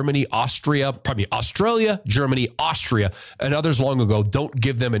Australia, Germany, Australia, Germany, Austria, and others long ago. Don't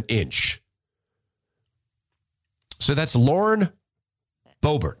give them an inch. So that's Lauren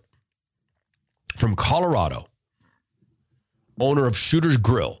Boebert from Colorado, owner of Shooter's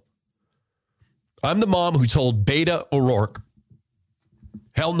Grill. I'm the mom who told Beto O'Rourke,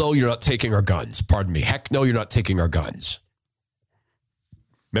 hell no, you're not taking our guns. Pardon me. Heck no, you're not taking our guns.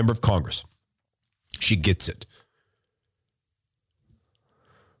 Member of Congress. She gets it.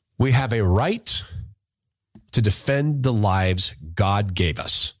 We have a right to defend the lives God gave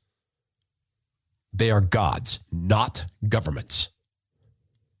us. They are God's, not government's.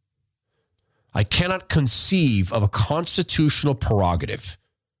 I cannot conceive of a constitutional prerogative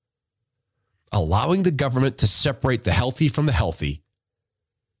allowing the government to separate the healthy from the healthy,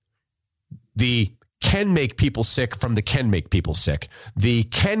 the can make people sick from the can make people sick, the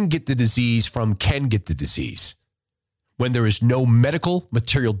can get the disease from can get the disease, when there is no medical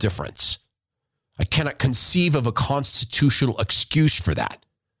material difference. I cannot conceive of a constitutional excuse for that.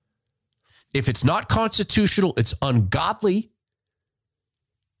 If it's not constitutional, it's ungodly.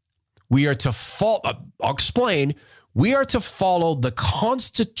 We are to follow, I'll explain, we are to follow the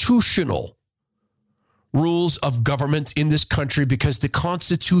constitutional rules of government in this country because the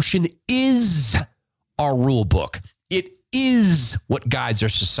Constitution is our rule book. It is what guides our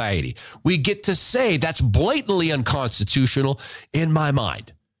society. We get to say that's blatantly unconstitutional in my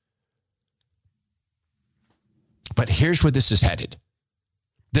mind. But here's where this is headed.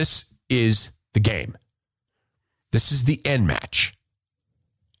 This is the game. This is the end match.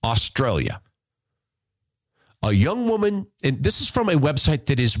 Australia. A young woman, and this is from a website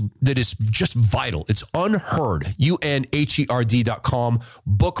that is just vital. It's Unheard, UNHERD.com.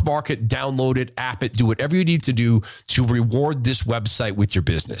 Bookmark it, download it, app it, do whatever you need to do to reward this website with your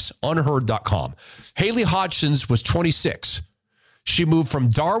business. Unheard.com. Haley Hodgson was 26. She moved from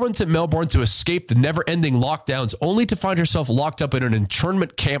Darwin to Melbourne to escape the never-ending lockdowns, only to find herself locked up in an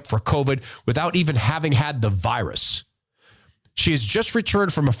internment camp for COVID without even having had the virus. She has just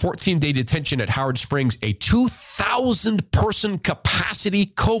returned from a 14-day detention at Howard Springs, a 2,000-person capacity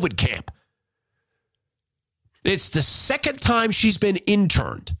COVID camp. It's the second time she's been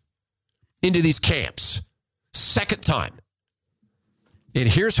interned into these camps. Second time. And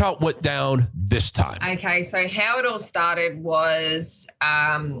here's how it went down this time. Okay, so how it all started was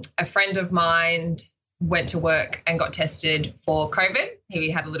a friend of mine went to work and got tested for COVID.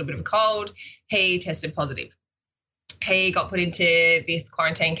 He had a little bit of a cold. He tested positive. He got put into this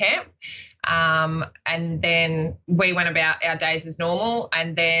quarantine camp, and then we went about our days as normal,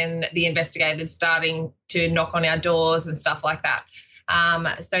 and then the investigators starting to knock on our doors and stuff like that.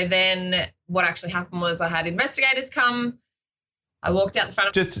 So then what actually happened was I had investigators come. I walked out the front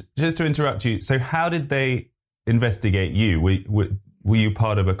of... Just to interrupt you, so how did they investigate you? Were you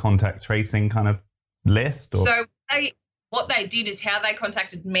part of a contact tracing kind of list? Or? So what they did is how they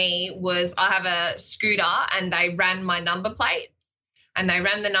contacted me was I have a scooter and they ran my number plates, and they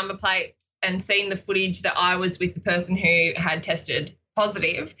ran the number plates and seen the footage that I was with the person who had tested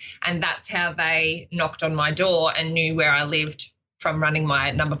positive, and that's how they knocked on my door and knew where I lived from running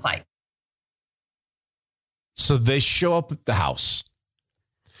my number plate. So they show up at the house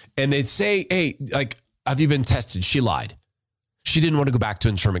and they'd say, hey, like, have you been tested? She lied. She didn't want to go back to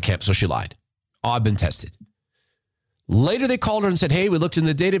internment camp, so she lied. Oh, I've been tested. Later, they called her and said, hey, we looked in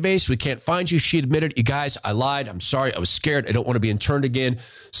the database. We can't find you. She admitted, you guys, I lied. I'm sorry. I was scared. I don't want to be interned again.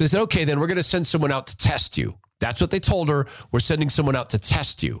 So they said, okay, then we're going to send someone out to test you. That's what they told her. We're sending someone out to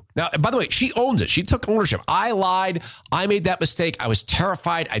test you. Now, by the way, she owns it. She took ownership. I lied. I made that mistake. I was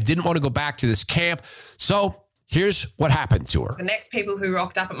terrified. I didn't want to go back to this camp. So here's what happened to her. The next people who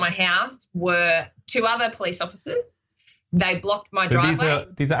rocked up at my house were two other police officers. They blocked my driveway.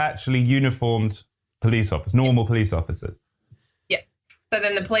 These are actually uniformed police officers, normal police officers. Yeah. So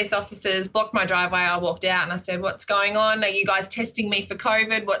then the police officers blocked my driveway. I walked out and I said, what's going on? Are you guys testing me for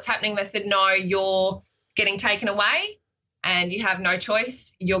COVID? What's happening? They said, no, you're getting taken away and you have no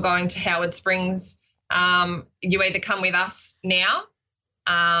choice. You're going to Howard Springs. You either come with us now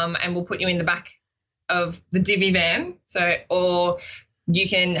and we'll put you in the back of the divvy van. So, or you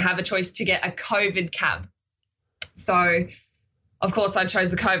can have a choice to get a COVID cab. So, of course, I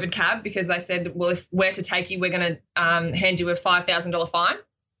chose the COVID cab because they said, well, if we're to take you, we're going to hand you a $5,000 fine.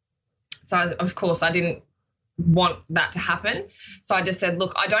 So, of course, I didn't want that to happen. So I just said,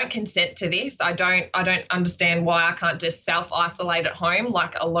 look, I don't consent to this. I don't understand why I can't just self-isolate at home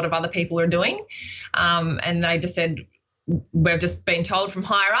like a lot of other people are doing. And they just said, we've just been told from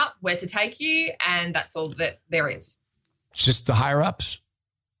higher up where to take you, and that's all that there is. It's just the higher ups.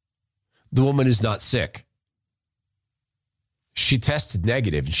 The woman is not sick. She tested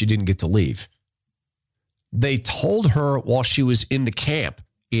negative and she didn't get to leave. They told her while she was in the camp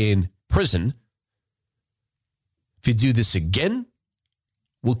in prison, if you do this again,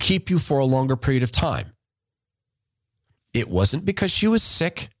 we'll keep you for a longer period of time. It wasn't because she was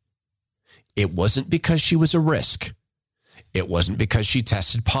sick. It wasn't because she was a risk. It wasn't because she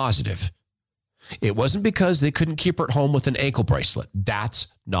tested positive. It wasn't because they couldn't keep her at home with an ankle bracelet. That's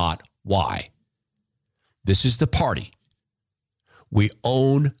not why. This is the party. We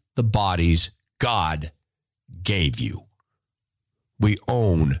own the bodies God gave you. We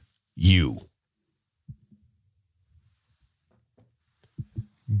own you.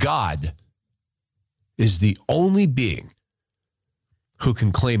 God is the only being who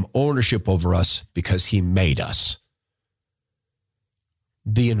can claim ownership over us because he made us.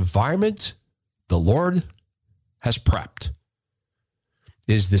 The environment the Lord has prepped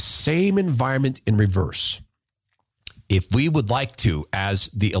is the same environment in reverse. If we would like to, as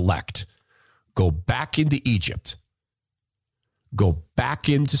the elect, go back into Egypt, go back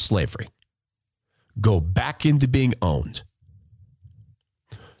into slavery, go back into being owned,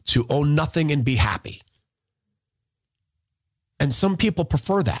 to own nothing and be happy. And some people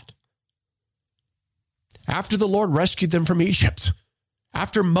prefer that. After the Lord rescued them from Egypt,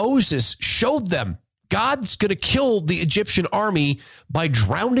 after Moses showed them God's going to kill the Egyptian army by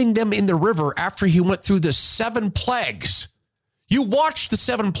drowning them in the river after he went through the 7 plagues. You watched the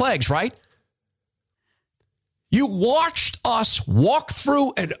 7 plagues, right? You watched us walk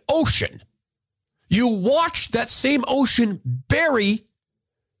through an ocean. You watched that same ocean bury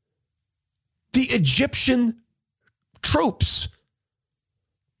the Egyptian troops,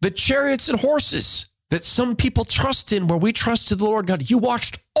 the chariots and horses that some people trust in, where we trusted the Lord God. You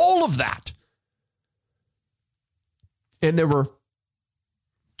watched all of that. And there were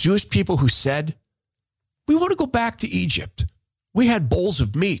Jewish people who said, we want to go back to Egypt. We had bowls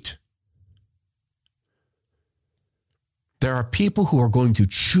of meat. There are people who are going to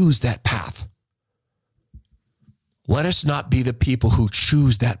choose that path. Let us not be the people who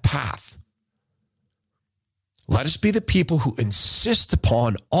choose that path. Let us be the people who insist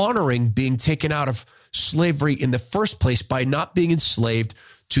upon honoring being taken out of slavery in the first place by not being enslaved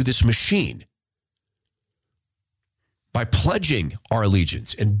to this machine. By pledging our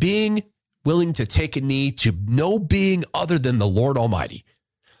allegiance and being willing to take a knee to no being other than the Lord Almighty.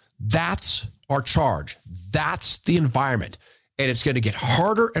 That's our charge. That's the environment. And it's going to get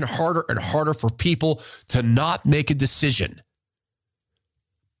harder and harder and harder for people to not make a decision.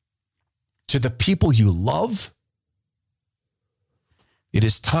 To the people you love, it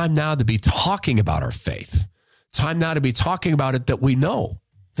is time now to be talking about our faith. Time now to be talking about it, that we know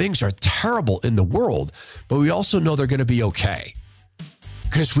things are terrible in the world, but we also know they're going to be okay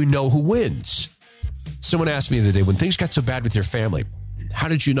because we know who wins. Someone asked me the other day, when things got so bad with your family, how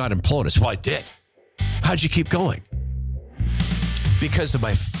did you not implode us? Well, I did. How'd you keep going? Because of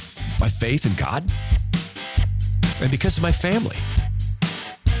my faith in God and because of my family,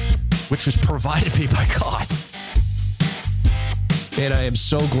 which was provided me by God. And I am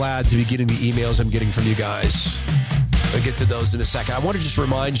so glad to be getting the emails I'm getting from you guys. I'll get to those in a second. I want to just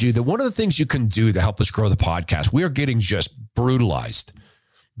remind you that one of the things you can do to help us grow the podcast, we are getting just brutalized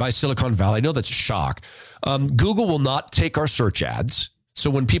by Silicon Valley. I know that's a shock. Google will not take our search ads. So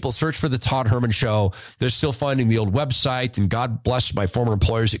when people search for the Todd Herman Show, they're still finding the old website. And God bless my former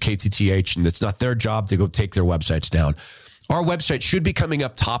employers at KTTH. And it's not their job to go take their websites down. Our website should be coming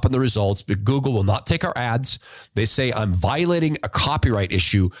up top in the results, but Google will not take our ads. They say I'm violating a copyright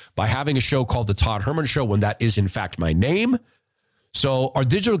issue by having a show called The Todd Herman Show when that is, in fact, my name. So our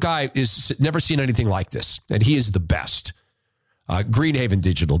digital guy is never seen anything like this, and he is the best. Greenhaven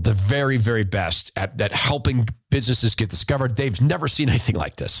Digital, the very, very best at helping businesses get discovered. Dave's never seen anything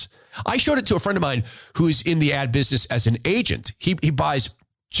like this. I showed it to a friend of mine who is in the ad business as an agent. He buys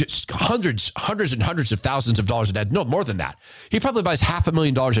just hundreds and hundreds of thousands of dollars in ads. No, more than that. He probably buys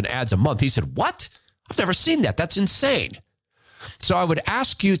 $500,000 in ads a month. He said, what? I've never seen that. That's insane. So I would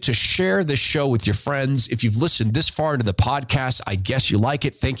ask you to share this show with your friends. If you've listened this far into the podcast, I guess you like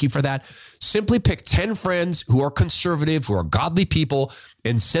it. Thank you for that. Simply pick 10 friends who are conservative, who are godly people,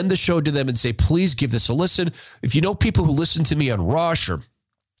 and send the show to them and say, please give this a listen. If you know people who listen to me on Rush, or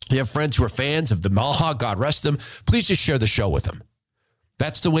you have friends who are fans of the Maha, God rest them, please just share the show with them.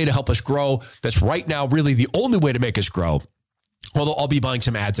 That's the way to help us grow. That's right now really the only way to make us grow. Although I'll be buying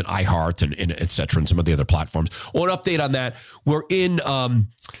some ads at iHeart and et cetera, and some of the other platforms. Well, an update on that. We're in,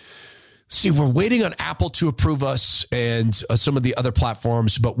 we're waiting on Apple to approve us and some of the other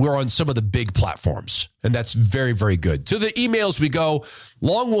platforms, but we're on some of the big platforms. And that's very, very good. To the emails we go.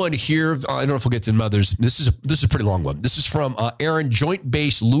 Long one here. I don't know if we'll get to the others. This is a pretty long one. This is from Aaron, Joint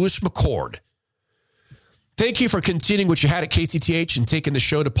Base Lewis McCord. Thank you for continuing what you had at KTTH and taking the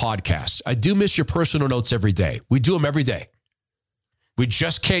show to podcast. I do miss your personal notes every day. We do them every day. We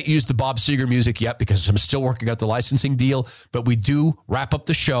just can't use the Bob Seger music yet because I'm still working out the licensing deal, but we do wrap up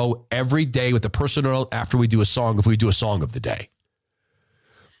the show every day with a personal note after we do a song, if we do a song of the day.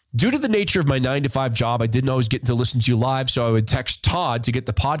 Due to the nature of my 9-to-5 job, I didn't always get to listen to you live, so I would text Todd to get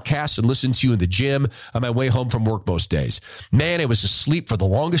the podcast and listen to you in the gym on my way home from work most days. Man, I was asleep for the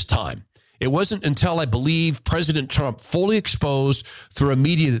longest time. It wasn't until I believe President Trump fully exposed through a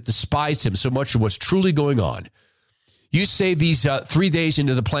media that despised him so much of what's truly going on. You say these 3 days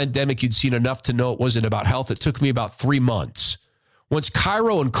into the pandemic, you'd seen enough to know it wasn't about health. It took me about 3 months. Once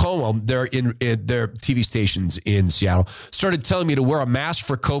Cairo and Como, they're in their TV stations in Seattle, started telling me to wear a mask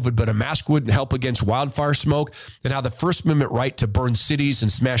for COVID, but a mask wouldn't help against wildfire smoke, and how the First Amendment right to burn cities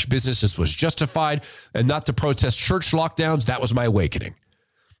and smash businesses was justified and not to protest church lockdowns, that was my awakening.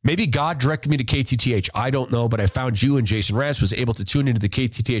 Maybe God directed me to KTTH. I don't know, but I found you and Jason Rance was able to tune into the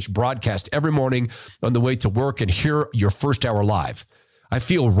KTTH broadcast every morning on the way to work and hear your first hour live. I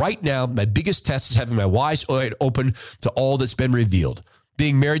feel right now my biggest test is having my eyes open to all that's been revealed.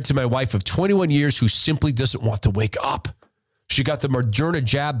 Being married to my wife of 21 years who simply doesn't want to wake up. She got the Moderna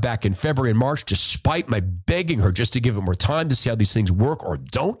jab back in February and March, despite my begging her just to give it more time to see how these things work or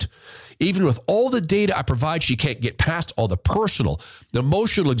don't. Even with all the data I provide, she can't get past all the personal, the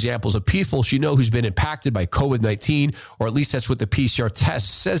emotional examples of people she knows who's been impacted by COVID-19, or at least that's what the PCR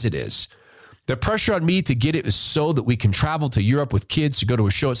test says it is. The pressure on me to get it is so that we can travel to Europe with kids, to go to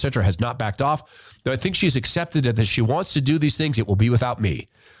a show, etc., has not backed off. Though I think she's accepted that if she wants to do these things, it will be without me,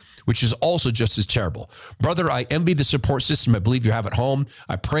 which is also just as terrible. Brother, I envy the support system I believe you have at home.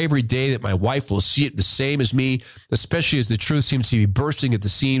 I pray every day that my wife will see it the same as me, especially as the truth seems to be bursting at the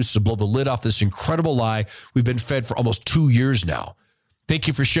seams to blow the lid off this incredible lie we've been fed for almost 2 years now. Thank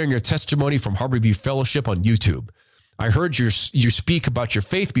you for sharing your testimony from Harborview Fellowship on YouTube. I heard you speak about your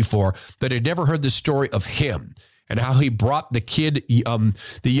faith before, but I'd never heard the story of him and how he brought the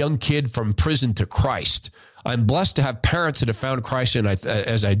young kid from prison to Christ. I'm blessed to have parents that have found Christ, and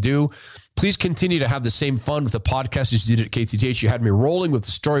as I do. Please continue to have the same fun with the podcast as you did at KTTH. You had me rolling with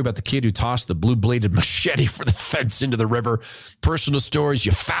the story about the kid who tossed the blue-bladed machete for the fence into the river. Personal stories,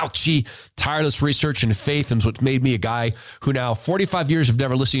 you Fauci, tireless research and faith, and what made me a guy who now 45 years of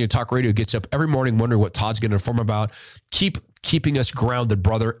never listening to talk radio gets up every morning wondering what Todd's going to inform about. Keeping us grounded,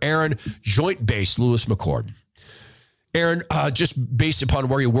 brother. Aaron, Joint Base, Lewis McCord. Aaron, just based upon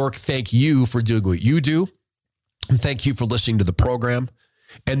where you work, thank you for doing what you do. And thank you for listening to the program.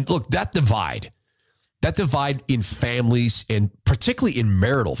 And look, that divide in families, and particularly in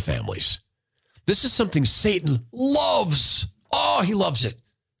marital families, this is something Satan loves. Oh, he loves it.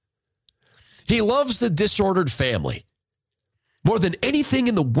 He loves the disordered family more than anything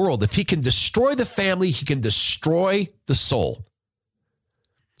in the world. If he can destroy the family, he can destroy the soul.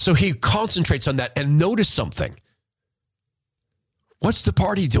 So he concentrates on that. And notice something. What's the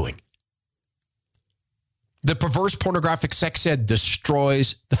party doing? The perverse pornographic sex ed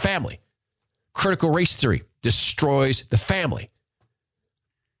destroys the family. Critical race theory destroys the family.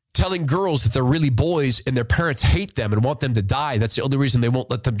 Telling girls that they're really boys and their parents hate them and want them to die, that's the only reason they won't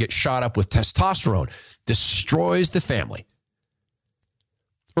let them get shot up with testosterone, destroys the family.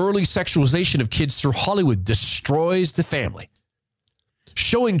 Early sexualization of kids through Hollywood destroys the family.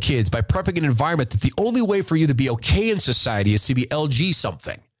 Showing kids by prepping an environment that the only way for you to be okay in society is to be LG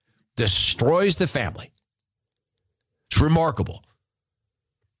something, destroys the family. It's remarkable.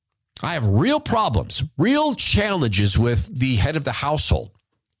 I have real problems, real challenges with the head of the household.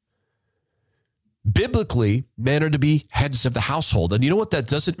 Biblically, men are to be heads of the household. And you know what that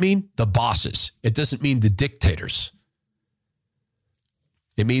doesn't mean? The bosses. It doesn't mean the dictators.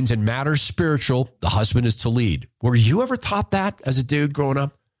 It means in matters spiritual, the husband is to lead. Were you ever taught that as a dude growing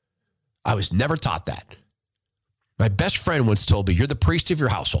up? I was never taught that. My best friend once told me, you're the priest of your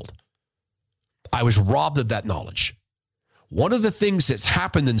household. I was robbed of that knowledge. One of the things that's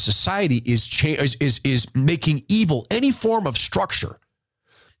happened in society is making evil any form of structure.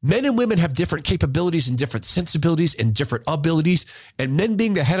 Men and women have different capabilities and different sensibilities and different abilities. And men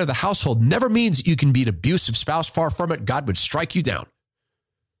being the head of the household never means you can be an abusive spouse. Far from it. God would strike you down.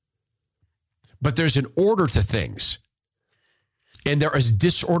 But there's an order to things. And there is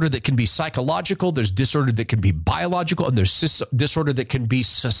disorder that can be psychological. There's disorder that can be biological. And there's disorder that can be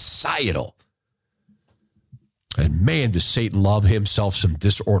societal. And man, does Satan love himself some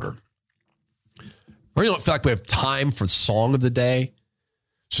disorder. I really don't feel like we have time for the song of the day.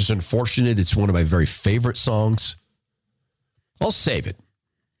 It's just unfortunate. It's one of my very favorite songs. I'll save it.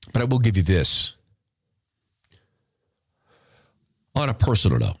 But I will give you this. On a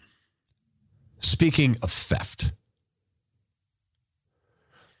personal note, speaking of theft,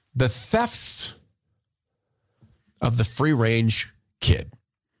 the theft of the free range kid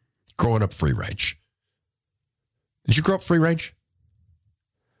growing up free range. Did you grow up free range?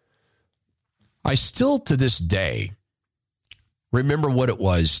 I still, to this day, remember what it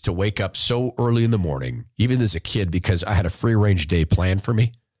was to wake up so early in the morning, even as a kid, because I had a free range day planned for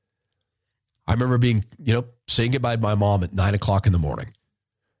me. I remember being, saying goodbye to my mom at 9 o'clock in the morning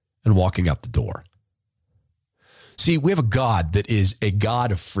and walking out the door. See, we have a God that is a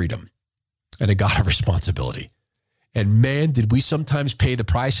God of freedom and a God of responsibility. And man, did we sometimes pay the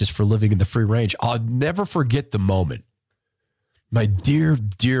prices for living in the free range. I'll never forget the moment. My dear,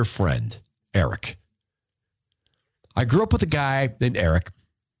 dear friend, Eric. I grew up with a guy named Eric,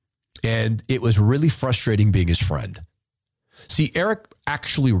 and it was really frustrating being his friend. See, Eric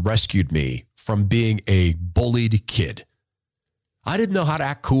actually rescued me from being a bullied kid. I didn't know how to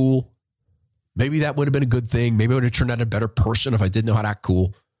act cool. Maybe that would have been a good thing. Maybe I would have turned out a better person if I didn't know how to act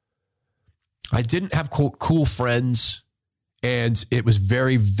cool. I didn't have, quote, cool friends. And it was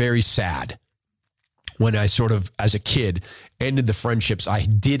very, very sad when I sort of, as a kid, ended the friendships I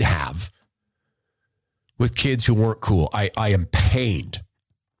did have with kids who weren't cool. I am pained.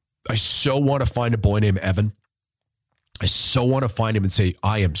 I so want to find a boy named Evan. I so want to find him and say,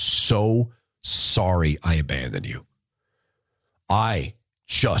 I am so sorry I abandoned you. I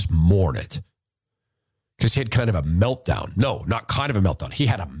just mourn it. Because he had kind of a meltdown. No, not kind of a meltdown. He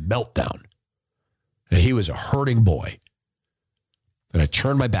had a meltdown. And he was a hurting boy. And I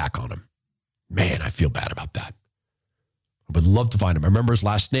turned my back on him. Man, I feel bad about that. I would love to find him. I remember his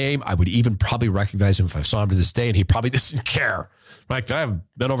last name. I would even probably recognize him if I saw him to this day, and he probably doesn't care. Like, I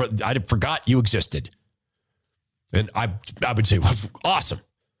forgot you existed. And I would say, well, awesome.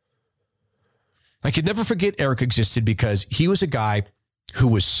 I could never forget Eric existed because he was a guy who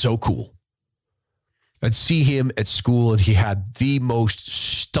was so cool. I'd see him at school and he had the most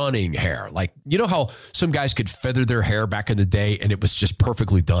stunning hair. Like, you know how some guys could feather their hair back in the day and it was just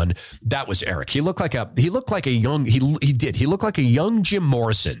perfectly done? That was Eric. He looked like a young Jim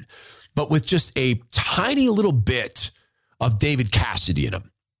Morrison, but with just a tiny little bit of David Cassidy in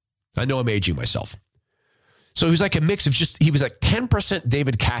him. I know I'm aging myself. So he was like a mix of he was like 10%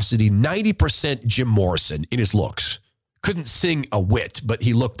 David Cassidy, 90% Jim Morrison in his looks. Couldn't sing a whit, but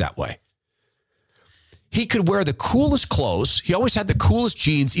he looked that way. He could wear the coolest clothes. He always had the coolest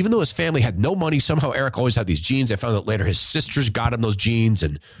jeans, even though his family had no money. Somehow Eric always had these jeans. I found out later his sisters got him those jeans,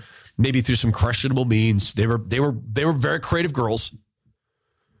 and maybe through some questionable means. They were very creative girls.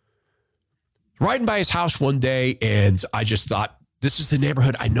 Riding by his house one day, and I just thought, this is the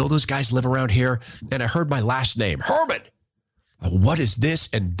neighborhood. I know those guys live around here. And I heard my last name, Herman. What is this?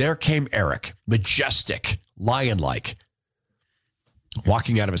 And there came Eric, majestic, lion-like,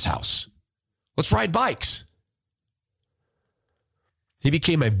 walking out of his house. Let's ride bikes. He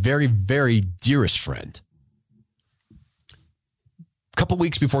became my very, very dearest friend. A couple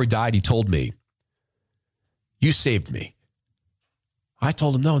weeks before he died, he told me, you saved me. I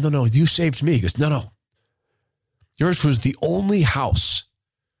told him, no, you saved me. He goes, no. Yours was the only house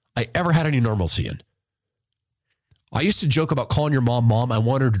I ever had any normalcy in. I used to joke about calling your mom. I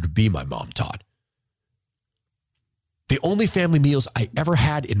wanted her to be my mom, Todd. The only family meals I ever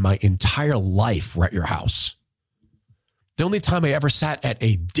had in my entire life were at your house. The only time I ever sat at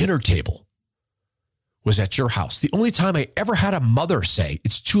a dinner table was at your house. The only time I ever had a mother say,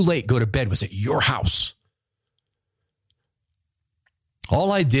 it's too late, go to bed, was at your house.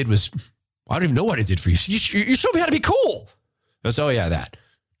 All I did was, I don't even know what I did for you. You showed me how to be cool. I was, oh yeah, that.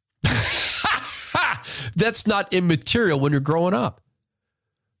 That's not immaterial when you're growing up.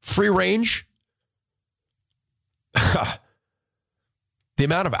 Free range. The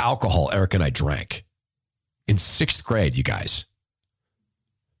amount of alcohol Eric and I drank in 6th grade, you guys.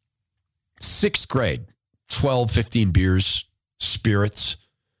 6th grade, 12, 15 beers, spirits.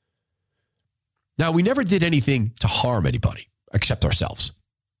 Now, we never did anything to harm anybody except ourselves.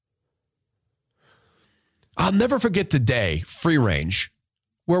 I'll never forget the day, free range,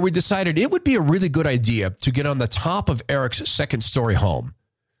 where we decided it would be a really good idea to get on the top of Eric's 2nd-story home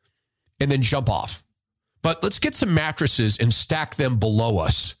and then jump off. But let's get some mattresses and stack them below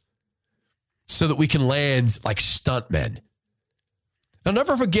us so that we can land like stuntmen. I'll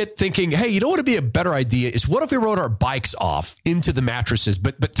never forget thinking, hey, you know what would be a better idea is what if we rode our bikes off into the mattresses,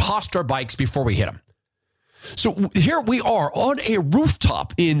 but tossed our bikes before we hit them? So here we are on a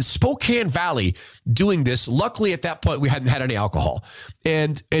rooftop in Spokane Valley doing this. Luckily, at that point, we hadn't had any alcohol.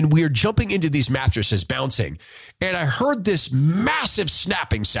 And we are jumping into these mattresses, bouncing. And I heard this massive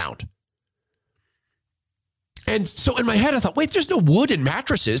snapping sound. And so in my head, I thought, wait, there's no wood in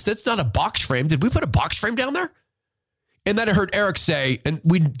mattresses. That's not a box frame. Did we put a box frame down there? And then I heard Eric say, and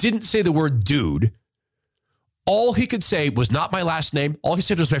we didn't say the word dude. All he could say was not my last name. All he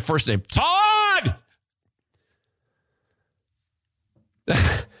said was my first name. Todd!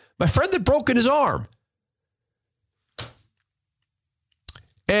 My friend had broken his arm.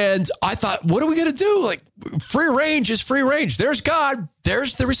 And I thought, what are we going to do? Like, free range is free range. There's God.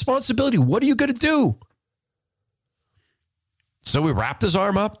 There's the responsibility. What are you going to do? So we wrapped his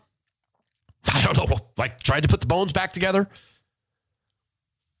arm up. I don't know, like tried to put the bones back together.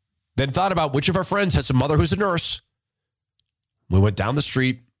 Then thought about which of our friends has a mother who's a nurse. We went down the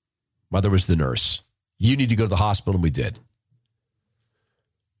street. Mother was the nurse. You need to go to the hospital, and we did.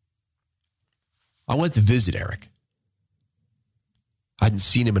 I went to visit Eric. I hadn't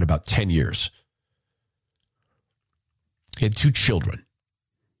seen him in about 10 years. He had 2 children,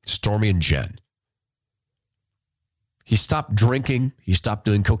 Stormy and Jen. He stopped drinking. He stopped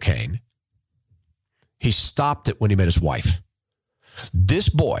doing cocaine. He stopped it when he met his wife. This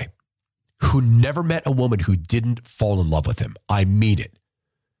boy, who never met a woman who didn't fall in love with him. I mean it.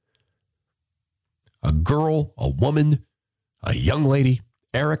 A girl, a woman, a young lady.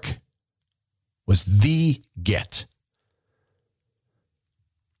 Eric was the get.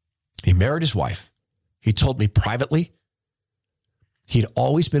 He married his wife. He told me privately he'd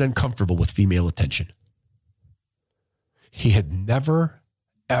always been uncomfortable with female attention. He had never,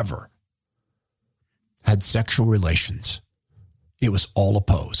 ever had sexual relations. It was all a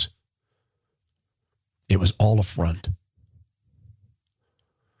pose. It was all a front.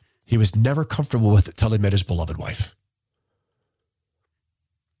 He was never comfortable with it till he met his beloved wife.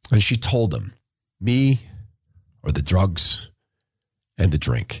 And she told him, me or the drugs and the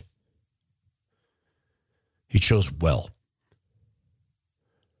drink. He chose well.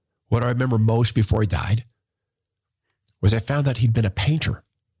 What I remember most before he died was I found out he'd been a painter.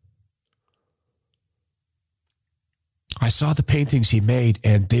 I saw the paintings he made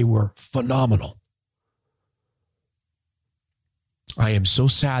and they were phenomenal. I am so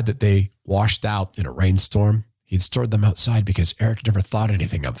sad that they washed out in a rainstorm. He'd stored them outside because Eric never thought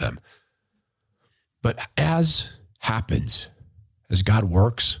anything of them. But as happens, as God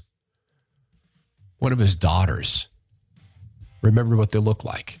works, one of his daughters remembered what they looked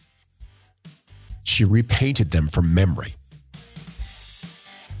like. She repainted them from memory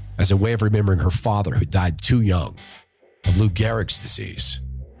as a way of remembering her father who died too young of Lou Gehrig's disease.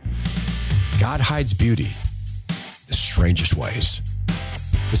 God hides beauty in the strangest ways.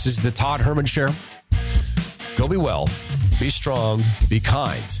 This is the Todd Herman Show. Go be well, be strong, be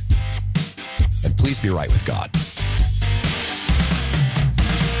kind, and please be right with God.